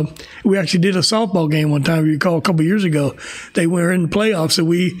 We actually did a softball game one time, if you recall, a couple of years ago. They were in the playoffs, and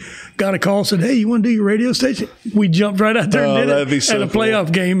we got a call and said, hey, you want to do your radio station? We jumped right out there and did it at a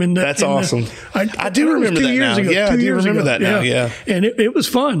playoff game. And that's awesome. I do remember that 2 years ago. Yeah, I do remember that now. Yeah. And it was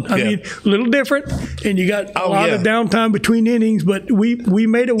fun. I mean, a little different, and you got a lot of downtime between innings, but we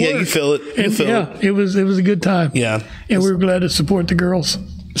made it work. Yeah, you feel it. It was a good time. Yeah. And we were glad to support the girls.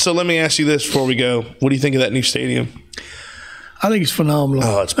 So let me ask you this before we go. What do you think of that new stadium? I think it's phenomenal.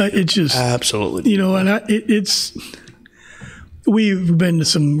 Oh, it's just absolutely, and we've been to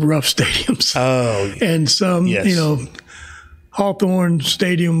some rough stadiums. Oh, and some, Hawthorne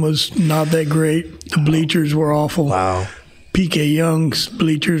Stadium was not that great. The bleachers were awful. Wow. PK Young's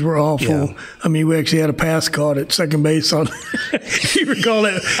bleachers were awful. Yeah. I mean, we actually had a pass caught at second base on. You recall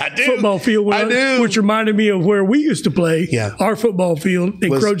that football field? I do. Which reminded me of where we used to play. Yeah. Our football field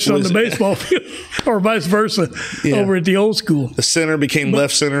encroached on the baseball field, or vice versa, over at the old school. The center became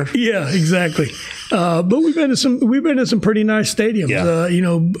left center. Yeah, exactly. But we've been to some pretty nice stadiums.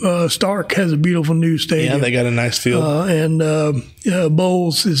 Yeah. Stark has a beautiful new stadium. Yeah, they got a nice field. And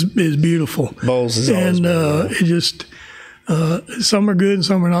Bowles is beautiful. Bowles is always and it just. Some are good and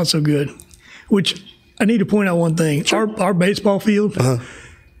some are not so good. Which I need to point out one thing: our baseball field,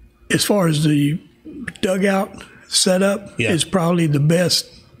 as far as the dugout setup, is probably the best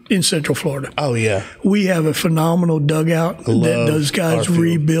in Central Florida. Oh yeah, we have a phenomenal dugout that those guys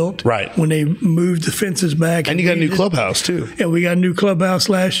rebuilt when they moved the fences back. And you got a new clubhouse too. Yeah, we got a new clubhouse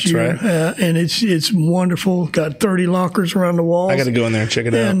last year, and it's wonderful. Got 30 lockers around the walls. I got to go in there and check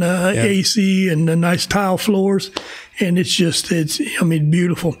it out. And AC and the nice tile floors, and it's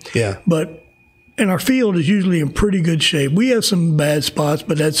beautiful. Yeah, and our field is usually in pretty good shape. We have some bad spots,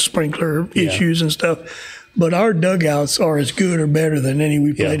 but that's sprinkler issues and stuff. But our dugouts are as good or better than any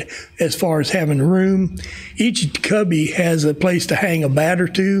we played as far as having room. Each cubby has a place to hang a bat or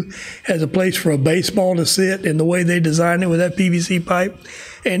two, has a place for a baseball to sit, and the way they designed it with that PVC pipe,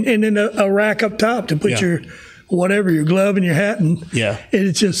 and then a rack up top to put your glove and your hat, and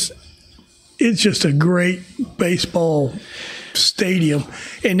it's just a great baseball stadium.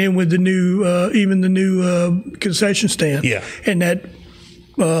 And then with the new concession stand, and that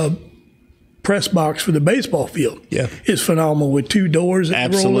press box for the baseball field is phenomenal with two doors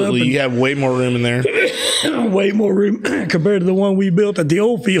that roll up. You have way more room in there. Way more room compared to the one we built at the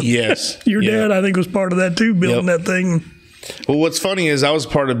old field. Yes. Your dad, I think, was part of that too, building that thing. Well, what's funny is I was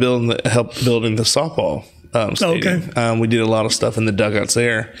part of helped building the softball stadium. Okay. We did a lot of stuff in the dugouts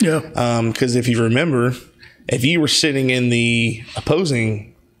there. Yeah. Because if you remember, if you were sitting in the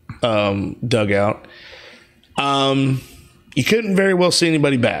opposing dugout, you couldn't very well see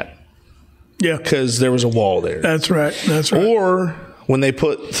anybody bat. Yeah, because there was a wall there. That's right. Or when they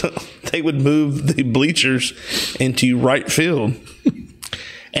would move the bleachers into right field,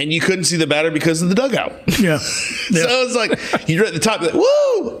 and you couldn't see the batter because of the dugout. Yeah. So it's like you're at the top, you're like,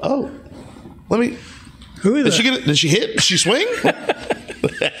 whoa! Oh, let me Who is that? Did she hit? Did she swing?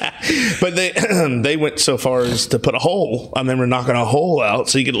 But they went so far as to put a hole. I remember knocking a hole out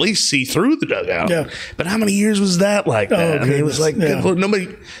so you could at least see through the dugout. Yeah. But how many years was that like that? Oh, I mean, it was like yeah.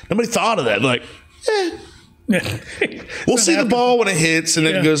 nobody thought of that. Like, we'll see the ball when it hits, and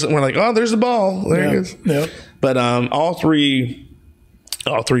it goes. And we're like, oh, there's the ball. There it goes. Yeah. But all three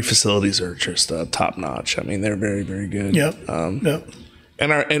facilities are just top notch. I mean, they're very, very good. Yep.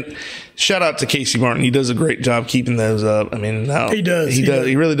 And shout out to Casey Martin. He does a great job keeping those up. I mean, he does.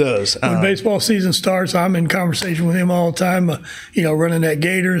 He really does. When baseball season starts, I'm in conversation with him all the time. Running that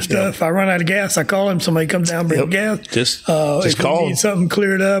gator and stuff. If I run out of gas, I call him. Somebody comes down, bring gas. Just if call. He needs something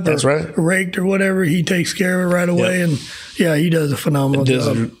cleared up or raked or whatever, he takes care of it right away. And he does a phenomenal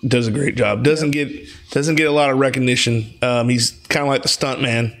job. Does a great job. Doesn't get a lot of recognition. He's kind of like the stunt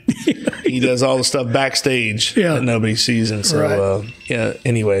man. He does all the stuff backstage that nobody sees. And so,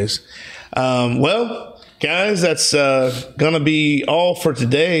 anyways. Well, guys, that's going to be all for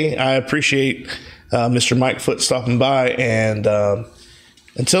today. I appreciate Mr. Mike Foote stopping by. And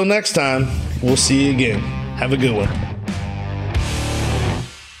until next time, we'll see you again. Have a good one.